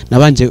ntangure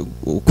nabanje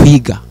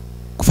kwiga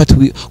gufata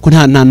ko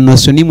nta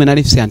notion nimwe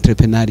nari fise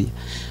entrepreneuria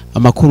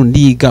amakuru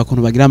ndiga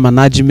ukuntu bagira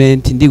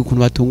management ndiga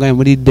ukuntu batunganya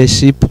muri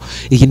leadership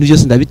ikintu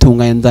byose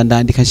ndabitunganya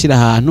ndandika nshira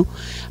ahantu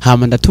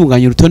hama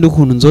ndatunganya urutonde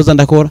ukuntu nzoza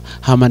ndakora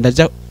hama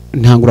ndaja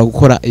ntangura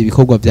gukora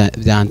ibikorwa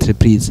bya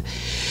entreprise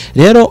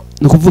rero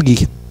nukuvuga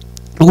iki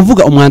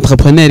nukuvuga umu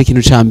entrepreneur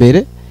ikintu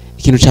cambere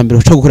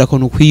cyo gukora ko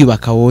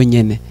nukwiyubaka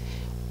wonyene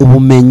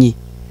ubumenyi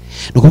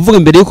nukuvuga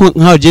imbere yuko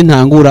nkaho je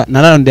ntangura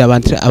nararondeye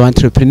aba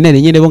entrepreneur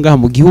nyene bo ngaha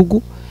mu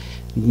gihugu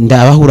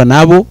ndabahura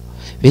nabo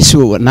beshi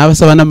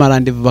nabasaba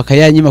n'amarande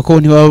bakayanyima ko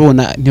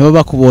ntibaba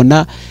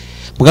bakubona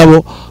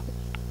mugabo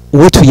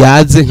uwo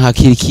tuyaze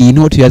nkakira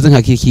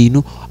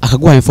ikintu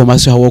akaguha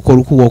information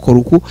wokora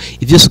uku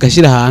ivyo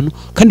sugashira ahantu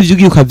kandi ivyo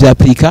ugiye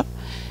ukavyaplika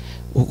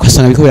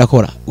ukasanga biko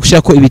birakora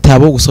ushira ko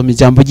ibitabo gusoma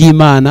ijambo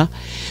ry'Imana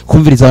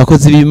kumviriza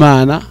abakozi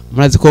b'Imana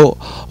murazi ko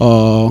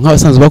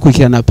nk'abasanzwe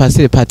bakurikirana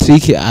Pasteur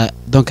Patrick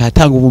donc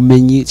hatanga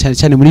ubumenyi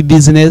cyane muri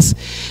business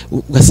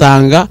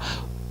ugasanga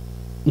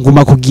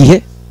nguma ku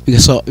gihe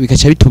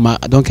bigaca bituma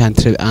donc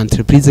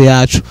entreprise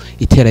yacu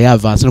itera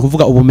yavance no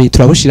kuvuga ubumenyi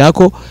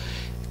turabushirako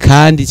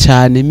kandi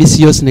cyane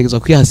misi yose negezwa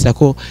kwihasira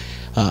ko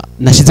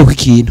nashize ku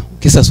ikintu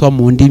kisaswa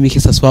mu ndimi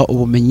kisaswa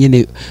ubumenyi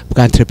nyene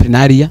bwa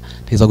entrepreneuria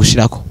tegeza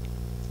gushirako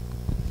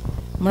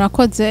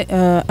murakoze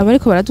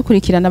abariko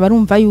baradukurikirana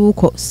barumva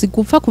yuko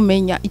sigupfa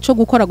kumenya ico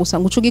gukora gusa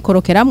ngo uco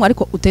gikorokeramwe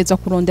ariko uteza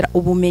kurondera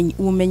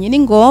ubumenyi ni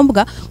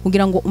ngombwa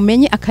kugira ngo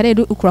umenye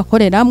akarere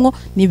ukurakoreramwo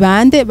ni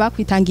bande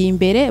bakwitangiye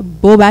imbere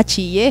bo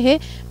baciyehe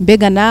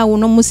mbega nawe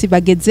no musi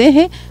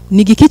bagezehe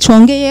ni giki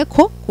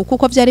congeyeko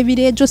kuko vyari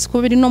birejo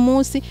siko biri no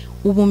musi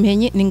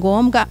ubumenyi ni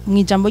ngombwa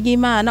mwijambo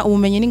ry'Imana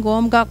ubumenyi ni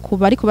ngombwa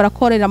kuba ariko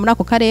barakorera muri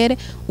ako karere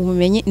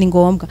ubumenyi ni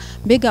ngombwa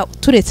mbega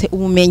turetse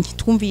ubumenyi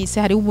twumvise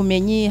hari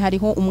ubumenyi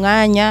hariho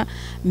umwanya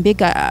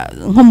mbega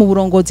nko mu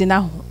burongozi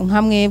naho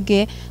nka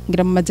mwebwe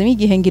ngira mumaze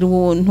igihe ngira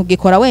ubuntu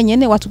gikora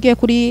wenyene watubwiye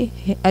kuri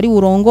ari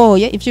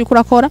urongoye ivyo uriko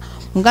urakora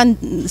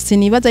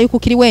sinibaza yuko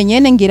kiri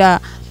wenyene ngira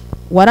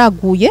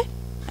waraguye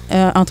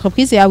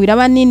entreprise yawe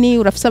iraba nini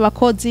urafise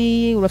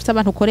abakozi urafise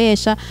abantu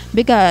ukoresha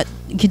mbega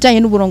kijanye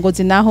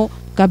n'uburongozi naho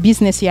bwa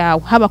business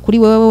yawe haba kuri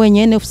wewe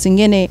wenyene ufise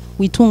ingene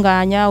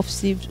witunganya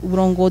ufise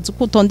uburongozi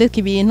kutondeka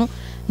ibintu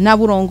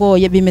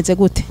naburongoye bimeze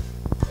gute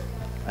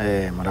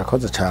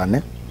murakoze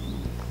cyane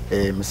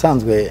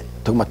musanzwe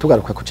tuguma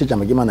tugaruka ku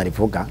cijambo ry'Imana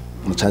rivuga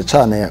cyane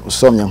cyane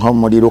usomye nko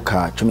muri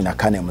Luka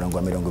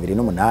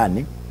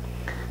 14:28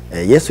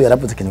 Yesu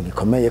yaravuze ikintu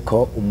gikomeye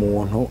ko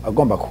umuntu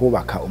agomba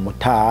kubaka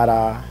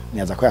umutara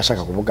nyaza ko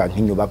yashaka kuvuga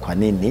nk'inyubako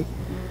nini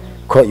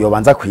ko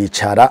yobanza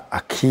kwicara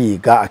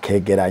akiga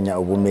akegeranya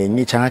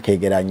ubumenyi canke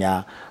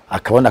akegeranya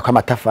akabona ko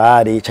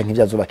amatafari canke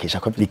ivyo azubakisha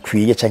ko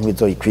bikwiye canke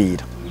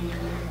bizoyikwira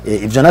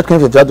ivyo natwe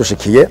nivyo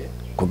byadushikiye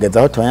kugeza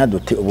aho tubanya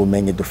duti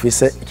ubumenyi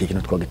dufise iki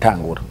kintu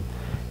twogitangura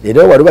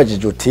rero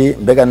warubajije uti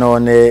mbega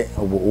none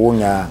ubu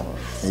unya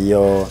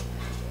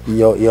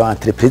iyo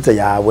entreprise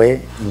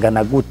yawe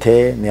ingana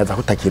gute niyaza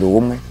kutakira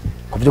umwe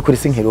kuvyukuri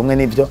sinkira umwe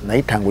nivyo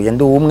nayitanguye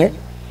ndi umwe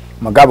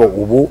mugabo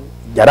ubu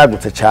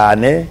yaragutse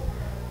cyane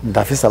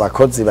ndafise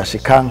abakozi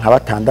bashika nka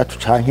 6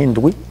 canke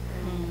 7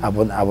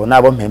 abo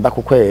nabo mpemba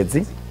ku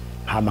kwezi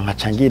hama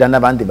nkacangira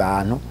n'abandi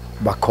bantu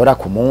bakora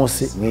ku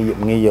munsi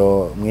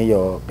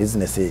mwiyo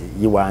business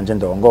yiwanje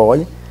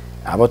ndongoye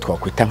abo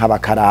twakwita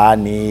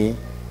nk'abakarani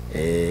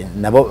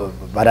nabo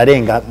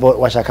bararenga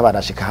washaka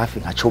barashika hafi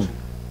nka 10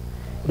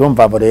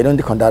 urumva abo rero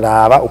ndiko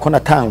ndaraba uko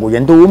natanguye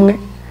ndi umwe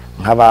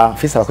nkaba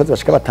mfise abakozi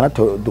bashika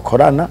 6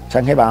 dukorana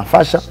canke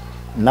bamfasha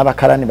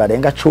n'abakarani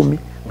barenga 10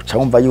 uca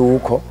wumva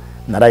yuko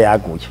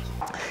narayaguye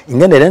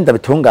ingene rero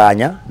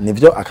ndabitunganya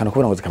nivyo akantu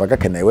kuburongozi kaba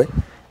gakenewe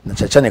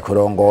nacane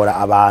kurongora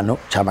abantu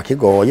cama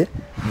kigoye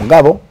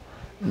mugabo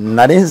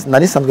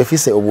nari sanzwe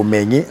fise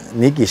ubumenyi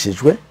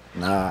nigishijwe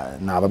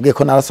nababwiye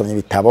ko narasomye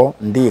ibitabo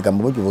ndiga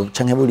mu buryo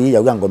canke buriya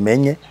kugira ngo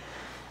menye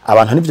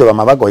abantu nivyo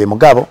bamabagoye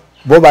mugabo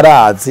bo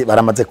barazi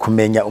baramaze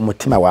kumenya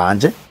umutima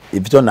wanje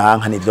ivyo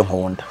nanka nivyo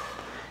nkunda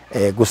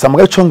gusa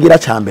mugabo ico ngira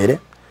cyambere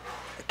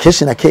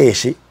keshi na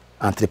keshi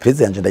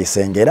entreprise yanje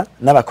ndayisengera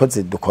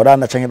n'abakozi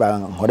dukorana canke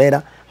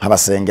bankorera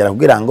nkabasengera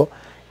kugira ngo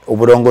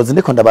uburongozi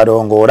ndiko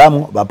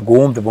ndabarongoramwo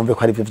babwumve bumve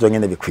ko ari byo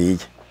nyene bikwiye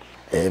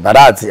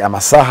barazi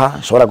amasaha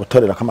nshobora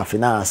gutorera ko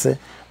amafinance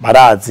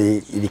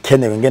barazi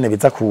ibikenewe ingene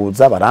biza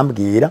kuza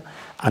barambwira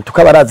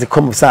antuka barazi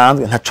ko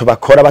musanzwe ntaco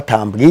bakora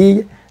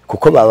batambwiye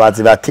kuko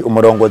babazi bati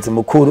umurongozi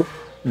mukuru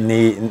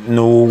ni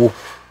nubu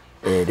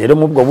rero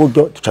mu bwo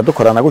buryo tuca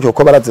dukorana gutyo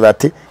kuko barazi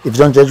bati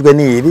ivyo njejwe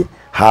ni ibi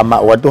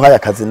hama uwaduhaye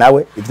akazi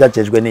nawe ivyo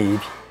ajejwe ni ibi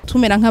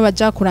tumera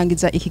nk'abaja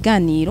kurangiza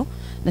ikiganiro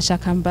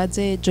nashaka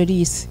mbaze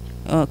Joris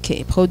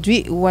okay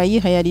produit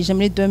wayihayarije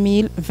muri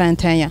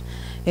 2021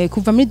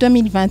 kuva muri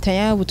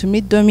 2021 butumi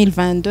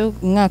 2022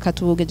 mwaka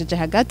tubugejeje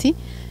hagati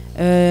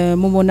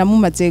mubona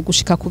mumaze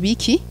gushika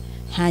kubiki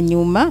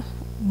hanyuma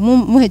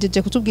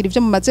muhejeje kutubwira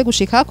ivyo mumaze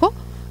gushikako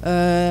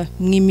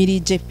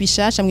mwimirije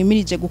bishasha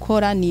mwimirije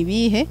gukora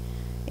nibihe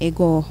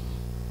ego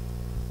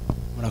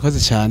murakoze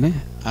cyane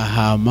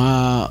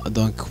ahama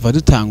donc kuva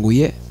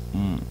dutanguye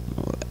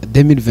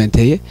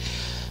 2021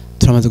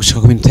 turamaze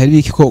gushika ku bintu tari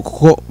biki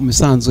kuko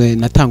musanzwe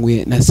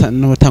natanguye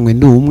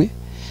ndi umwe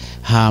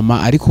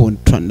hama ariko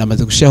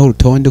ndamaze gushiraho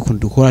urutonde kuntu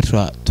dukora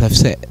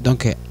turafise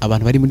donc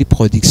abantu bari muri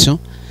production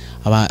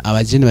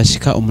abajene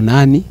bashika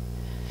 8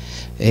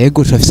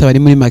 ego turafise abari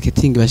muri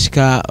marketing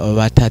bashika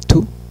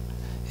 3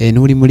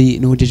 n'uri muri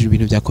n'ujeje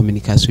ibintu bya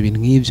communication ibintu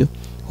nk'ivyo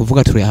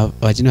kuvuga turi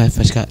abajene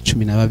bafashika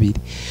 12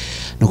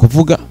 no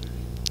kuvuga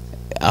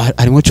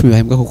harimo 10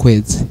 bahembwa ku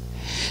kwezi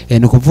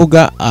no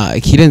kuvuga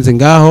ikirenze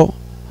ngaho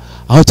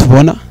aho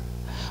tubona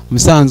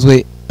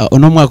musanzwe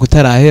uno mwaka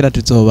utarahera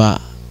tuzoba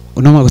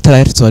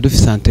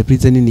dufise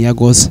entreprise nini ya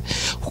gose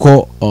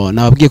kuko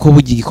nababwiye ko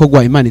bugi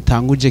gikorwa Imana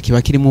itanguje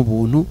kiba kirimo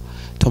ubuntu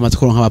tumaze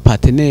kuronka aba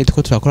partenaire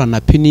tuko turakorana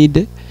na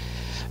PNID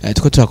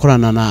tuko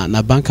turakorana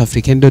na Banque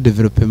Africaine de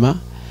Développement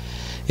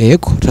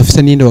eko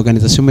turafise n'indi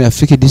organisation muri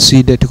Afrique du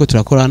Sud tuko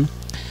turakorana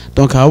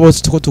donc abo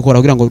bose tuko tukora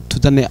kugira ngo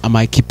tuzane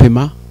ama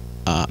equipement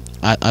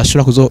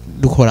ashobora kuzo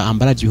dukora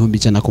ambaraje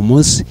 100 ku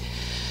munsi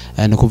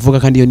no kuvuga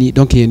kandi iyo ni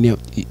donc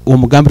uwo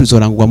mugambi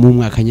uzorangwa mu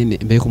mwaka nyene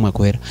mbere ko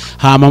mwakwera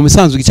hama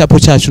musanzwe igicapo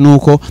cyacu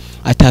nuko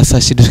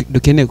atasashi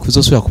dukeneye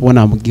kuzosubira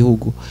kubona mu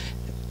gihugu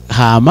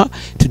hama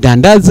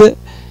tudandaze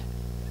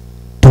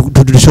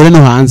dushore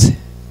no hanze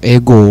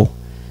ego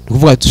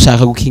kuvuga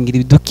dushaka gukingira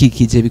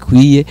ibidukikije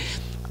bikwiye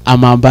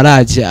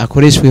amambaraje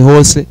akoreshwe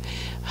hose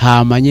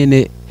hama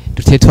nyene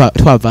duteye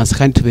twavansa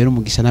kandi tubera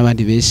umugisha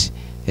n'abandi benshi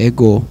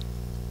ego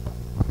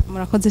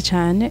murakoze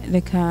cyane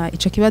reka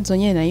ico kibazo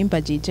nyene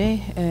nayimbagije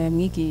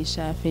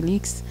mwigisha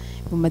Felix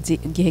mumaze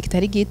igihe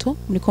kitari gito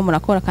muriko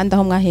murakora kandi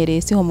aho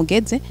mwahereye siho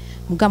mugeze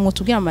mugamwe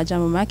tubwira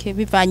amajambo make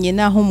bivanye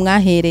naho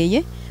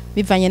mwahereye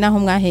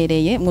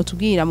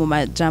mwotubwira mu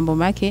majambo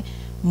make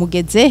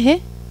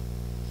mugezehe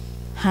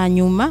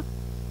hanyuma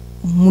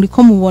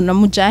muriko mubona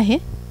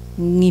mujahe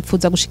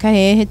mwifuza gushika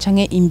hehe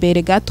canke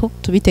imbere gato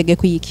tubitege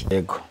kwiki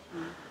yego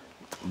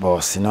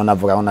bose no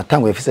navuga ngo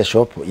natanguye fise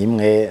shop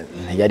imwe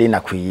ntiyari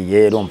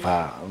nakwiye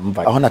rumva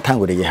aho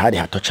natanguriye hari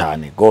hato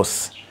cyane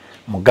gose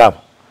mugabo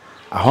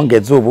aho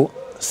ngeze ubu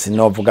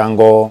sinovuga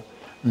ngo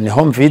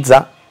niho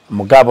mviza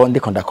mugabo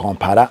ndiko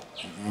ndakompara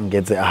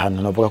ngeze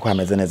ahantu novuga ko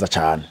hameze neza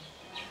cyane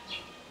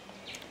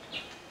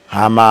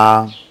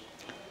hama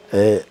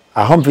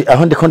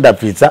aho ndiko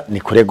ndaviza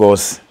ni kure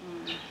gose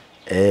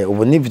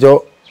ubu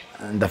nivyo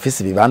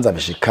ndafise ibibanza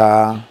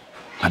bishika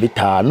nka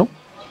 5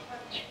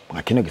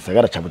 nka kino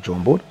gisagara ca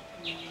Bujumbura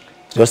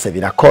byose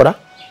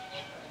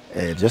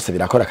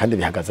birakora kandi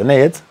bihagaze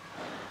neza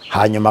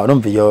hanyuma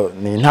urumva iyo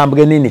ni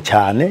intambwe nini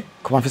cyane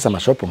kuba mfise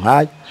amashopu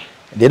nkayo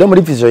rero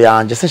muri vision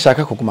yanje se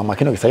shaka kuguma mu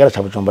kino gisagara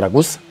ca Bujumbura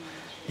gusa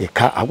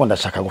eka ahubwo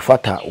ndashaka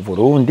gufata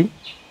uburundi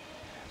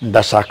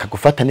ndashaka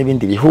gufata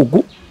n'ibindi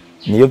bihugu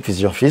niyo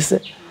vision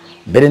mfise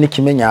mbere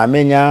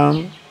n'ikimenyamenya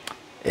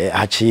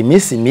haciye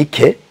imisi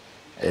mike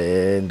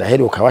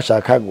ndaheruka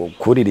bashaka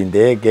kurira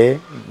indege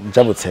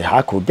njabutse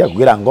hakurya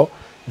kugira ngo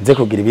nze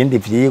kugira ibindi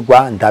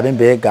vyigwa ndabe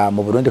mbega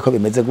mu Burundi ko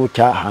bimeze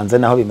gutya hanze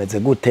naho bimeze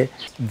gute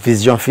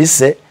vision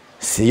mfise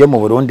siyo mu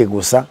Burundi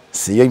gusa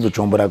siyo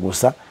Bujumbura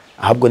gusa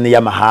ahubwo ni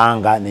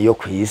y'amahanga niyo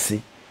kwisi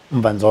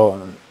mva nzo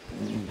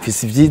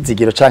mfise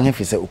ivyizigiro canke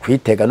mfise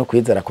ukwitega no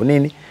kwizera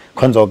kunini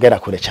ko nzogera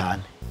kure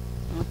cyane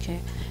okay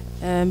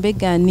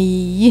mbega ni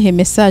yihe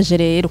message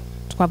rero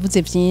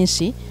twavuze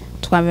vyinshi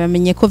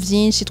twabamenye ko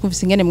vyinshi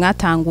twumvise ingene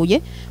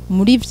mwatanguye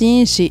muri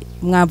vyinshi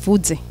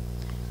mwavuze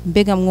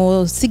mbega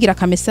mwosigira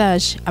ka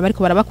message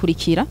abariko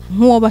barabakurikira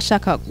nk'uwo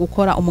bashaka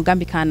gukora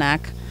umugambi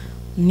kanaka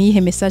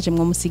nihe message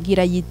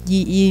mwomusigira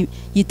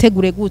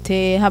yitegure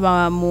gute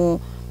haba mu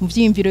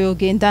vyimviro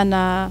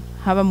yogendana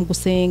haba mu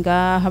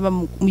gusenga haba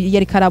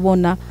yari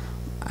karabona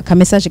aka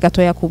message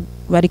gatoya ku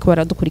bariko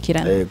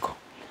baradukurikirana yego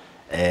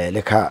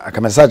reka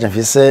aka message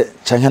mfise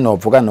canke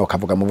novuga no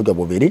kavuga mu buryo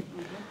bubiri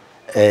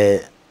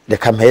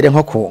reka mpere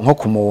nko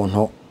ku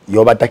muntu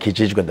yoba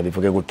adakijijwe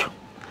ndabivuge gutyo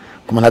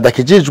ku muntu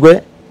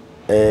adakijijwe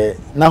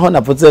naho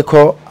navuze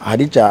ko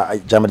hari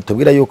jambo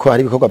ritubwira yuko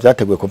hari ibikorwa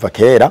byateguye kuva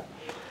kera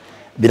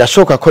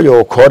birashoka ko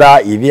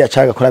yokora ibi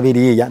acaga kora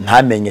biriya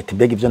ntamenye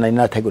tibega ivyo nari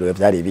nateguriwe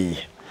byari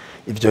ibihe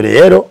ivyo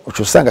rero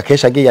ucu usanga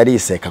kesha agiye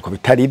ariseka ko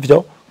bitari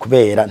ivyo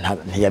kubera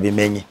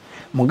ntiyabimenye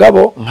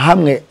mugabo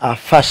nkamwe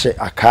afashe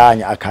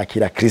akanya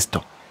akakira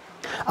Kristo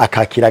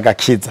akakira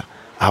gakiza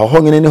aho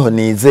honyine niho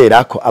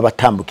nizera ko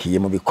abatambukiye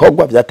mu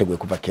bikorwa byateguye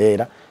kuva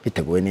kera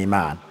biteguwe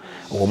n'Imana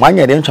uwo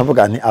mwanya rero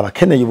ncamvuga nti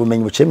abakeneye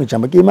ubumenyi buciye mu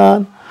ijambo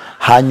ry'Imana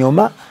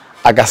hanyuma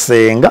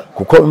agasenga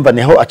kuko umva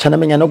niho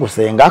acanamenya no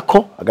gusenga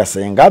ko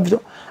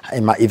agasengavyo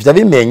ivyo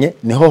abimenye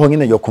niho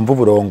honyine yo kumva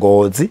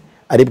uburongozi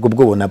aribwo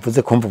bwo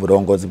navuze kumva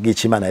uburongozi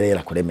bw'Imana rero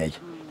kuremeye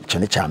ico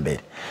ni cambere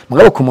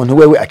mugabo ku muntu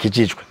wewe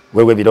akijijwe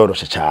wewe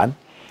biroroshe cyane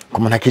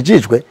ku muntu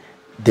akijijwe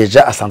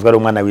deja asanzwe ari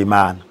umwana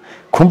w'Imana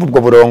kumva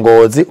ubwo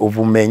burongozi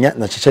uvumenya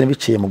na cice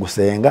nibiciye mu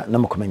gusenga no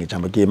mu kumenya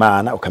ijambo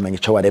ry'Imana ukamenya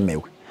ico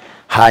waremewe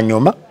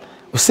hanyuma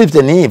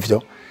usivye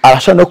nivyo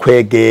arasha no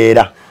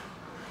kwegera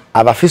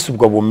abafise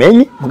ubwo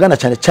bumenyi mugana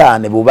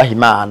cyane bubaha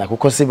Imana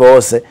kuko si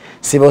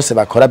bose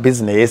bakora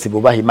business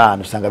bubaha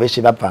Imana usanga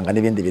beshi bavanga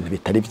n'ibindi bintu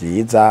bitari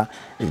vyiza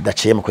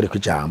bidaciye mu kuri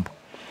kwijambo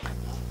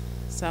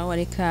sawa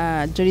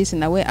reka Joris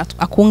nawe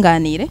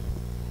akunganire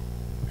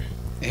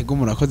ego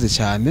murakoze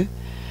cyane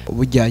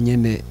ubujyanye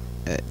ne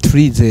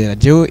turizera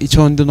jewe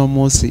ico ndo no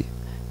munsi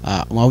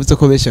mwavuze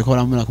ko beshe ko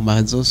ramuna ku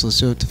marezo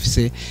sociaux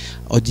tufise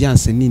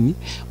audience nini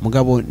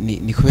mugabo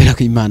ni kubera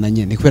ko Imana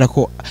nyene ni kubera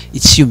ko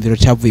iciyumviro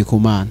cyavuye ku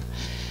Mana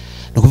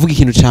no kuvuga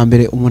ikintu ca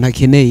mbere umuntu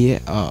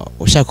akeneye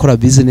ushaka gukora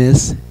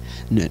business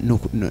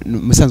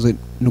musanzwe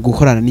no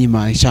gukorana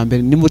n'Imana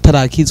icambere nimba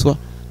utarakizwa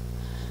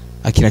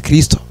akira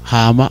Kristo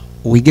hama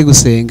wige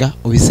gusenga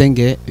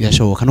ubisenge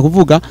birashoboka no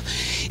kuvuga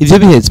ivyo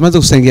biheze maze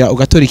gusengera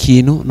ugatora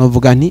ikintu no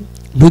vuga nti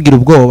ntugire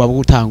ubwoba bwo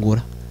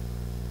gutangura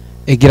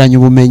egeranya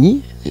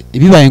ubumenyi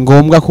bibaye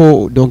ngombwa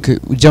ko donc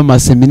uja mu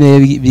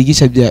seminaire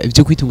bigisha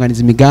byo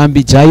kwitunganiza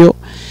imigambi jayo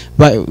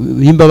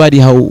bimba bari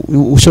ha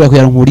ushobora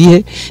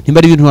kuyarunkurihe nimba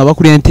ari ibintu waba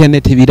kuri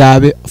internet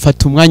birabe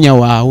fata umwanya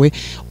wawe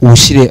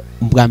ushire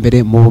bwa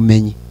mbere mu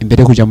bumenyi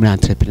imbere kuja muri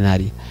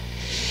entrepreneuria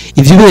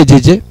ivyo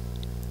birejeje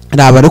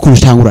raba rero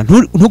kurutangura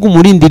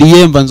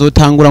ntugumurindiriye mva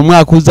nzotangura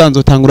mwaka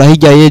uzanzotangura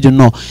hirya yejo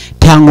no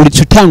tangura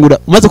ico tangura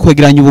umaze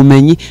kwegeranya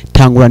ubumenyi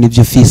tangura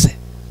nivyo ufise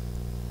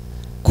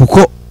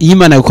kuko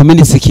Imana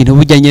gukomenitse ikintu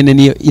burya nyene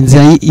niyo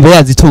inzira iba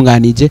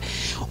yazitunganije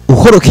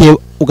ukorokeye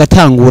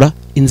ugatangura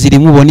inzira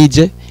imwe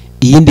ubonije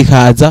iyindi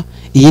kaza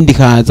iyindi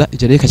kaza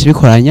ivyo rero kaca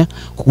bikoranya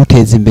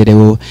kuguteza imbere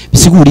wowe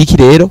bisigura iki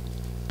rero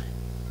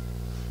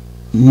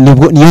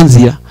niyo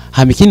nzira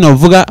hama ikindi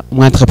novuga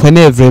umu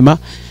entrepreneur vraiment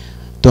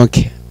donc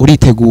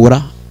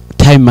uritegura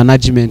time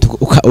management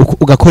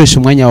ugakoresha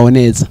umwanya wawe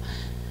neza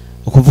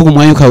ukuvuga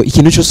umwanya ukawe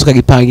ikintu cyose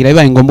ukagipangira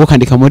bibaye ngombwa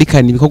ukandika muri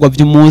kane ibikorwa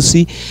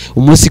by'umunsi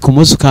umunsi ku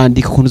munsi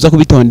ukandika ukuntu uza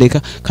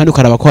kubitondeka kandi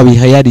ukaraba ko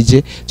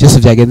wabihayarije byose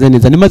byagenze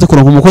neza nimaze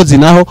kuronka umukozi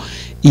naho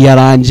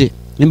iyaranje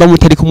nimba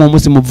mutari kumwe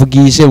umunsi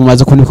muvugishe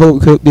mumaze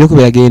kuntu biriko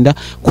biragenda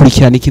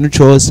kurikirana ikintu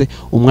cyose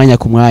umwanya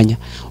ku mwanya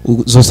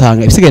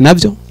uzosanga ibisigaye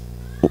navyo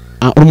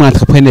uri umu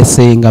entrepreneur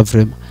senga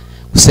vraiment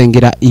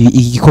usengera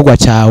igikorwa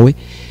cyawe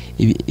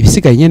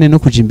ibisigaye nyene no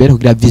kuja imbere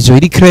kugira vision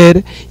iri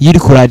claire yiri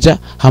kuraja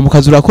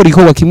hamukaza urakora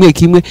igikorwa kimwe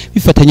kimwe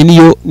bifatanye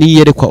niyo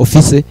niyerekwa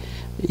office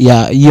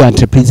ya iyo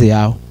entreprise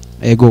yawe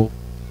ego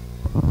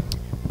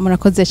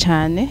murakoze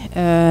cyane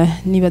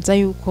nibaza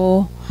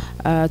yuko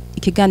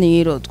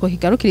ikiganiro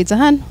twakigarukiriza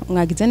hano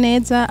mwagize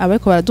neza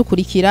abariko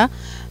baradukurikira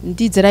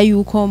ndizera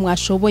yuko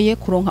mwashoboye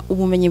kuronka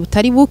ubumenyi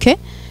butari buke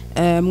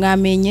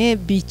mwamenye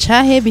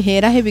bicahe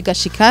biherahe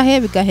bigashikahe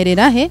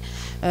bigahererahe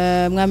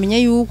mwamenye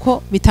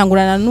yuko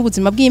bitangurana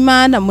n'ubuzima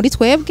bw'Imana muri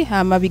twebwe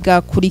hama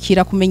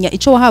bigakurikira kumenya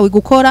ico wahawe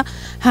gukora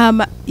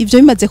hama ivyo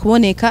bimaze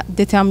kuboneka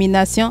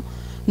determination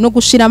no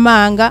gushira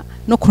amanga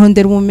no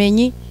kurondera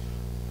ubumenyi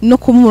no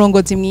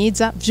kumurongozi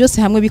mwiza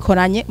byose hamwe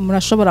bikoranye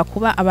murashobora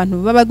kuba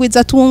abantu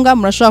babagwiza tunga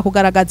murashobora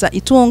kugaragaza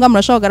itunga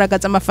murashobora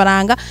kugaragaza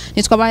amafaranga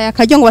nitwabaye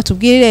akaryo ngo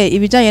batubwire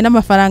ibijanye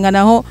n'amafaranga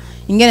naho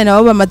ingene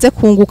nabo bamaze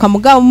kunguka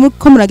mugabo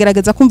ko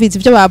muragerageza kumviza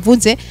ivyo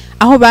bavuze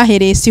aho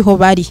bahereye siho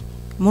bari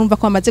murumva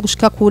ko bamaze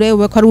gushika kure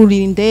ube ko ari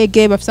urira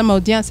indege bafite ama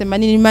audience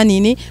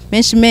manini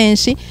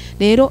menshi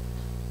rero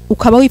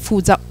ukaba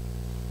wifuza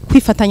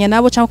kwifatanya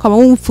nabo cyangwa ukaba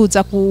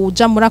wifuza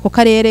kuja muri ako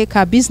karere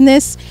ka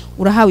business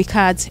urahawe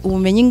ikaze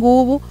ubumenyi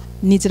ngubu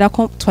nizira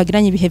ko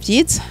twagiranye ibihe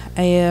byiza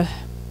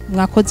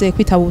mwakoze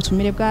kwitaba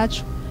ubutumire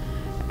bwacu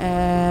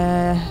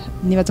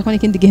nibaza ko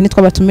n'ikindi gihe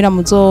nitwabatumira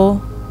muzo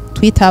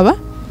twitaba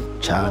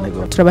cyane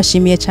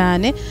turabashimiye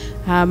cyane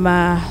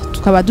hama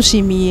tukaba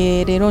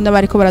dushimiye rero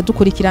n'abariko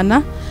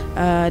baradukurikirana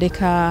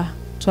reka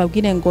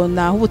tubabwire ngo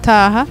naho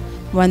ubutaha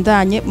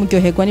mubandanye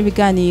muryoherwa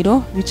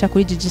n'ibiganiro bica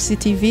kuri GGC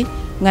TV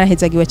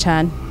mwarahezagiwe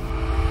cyane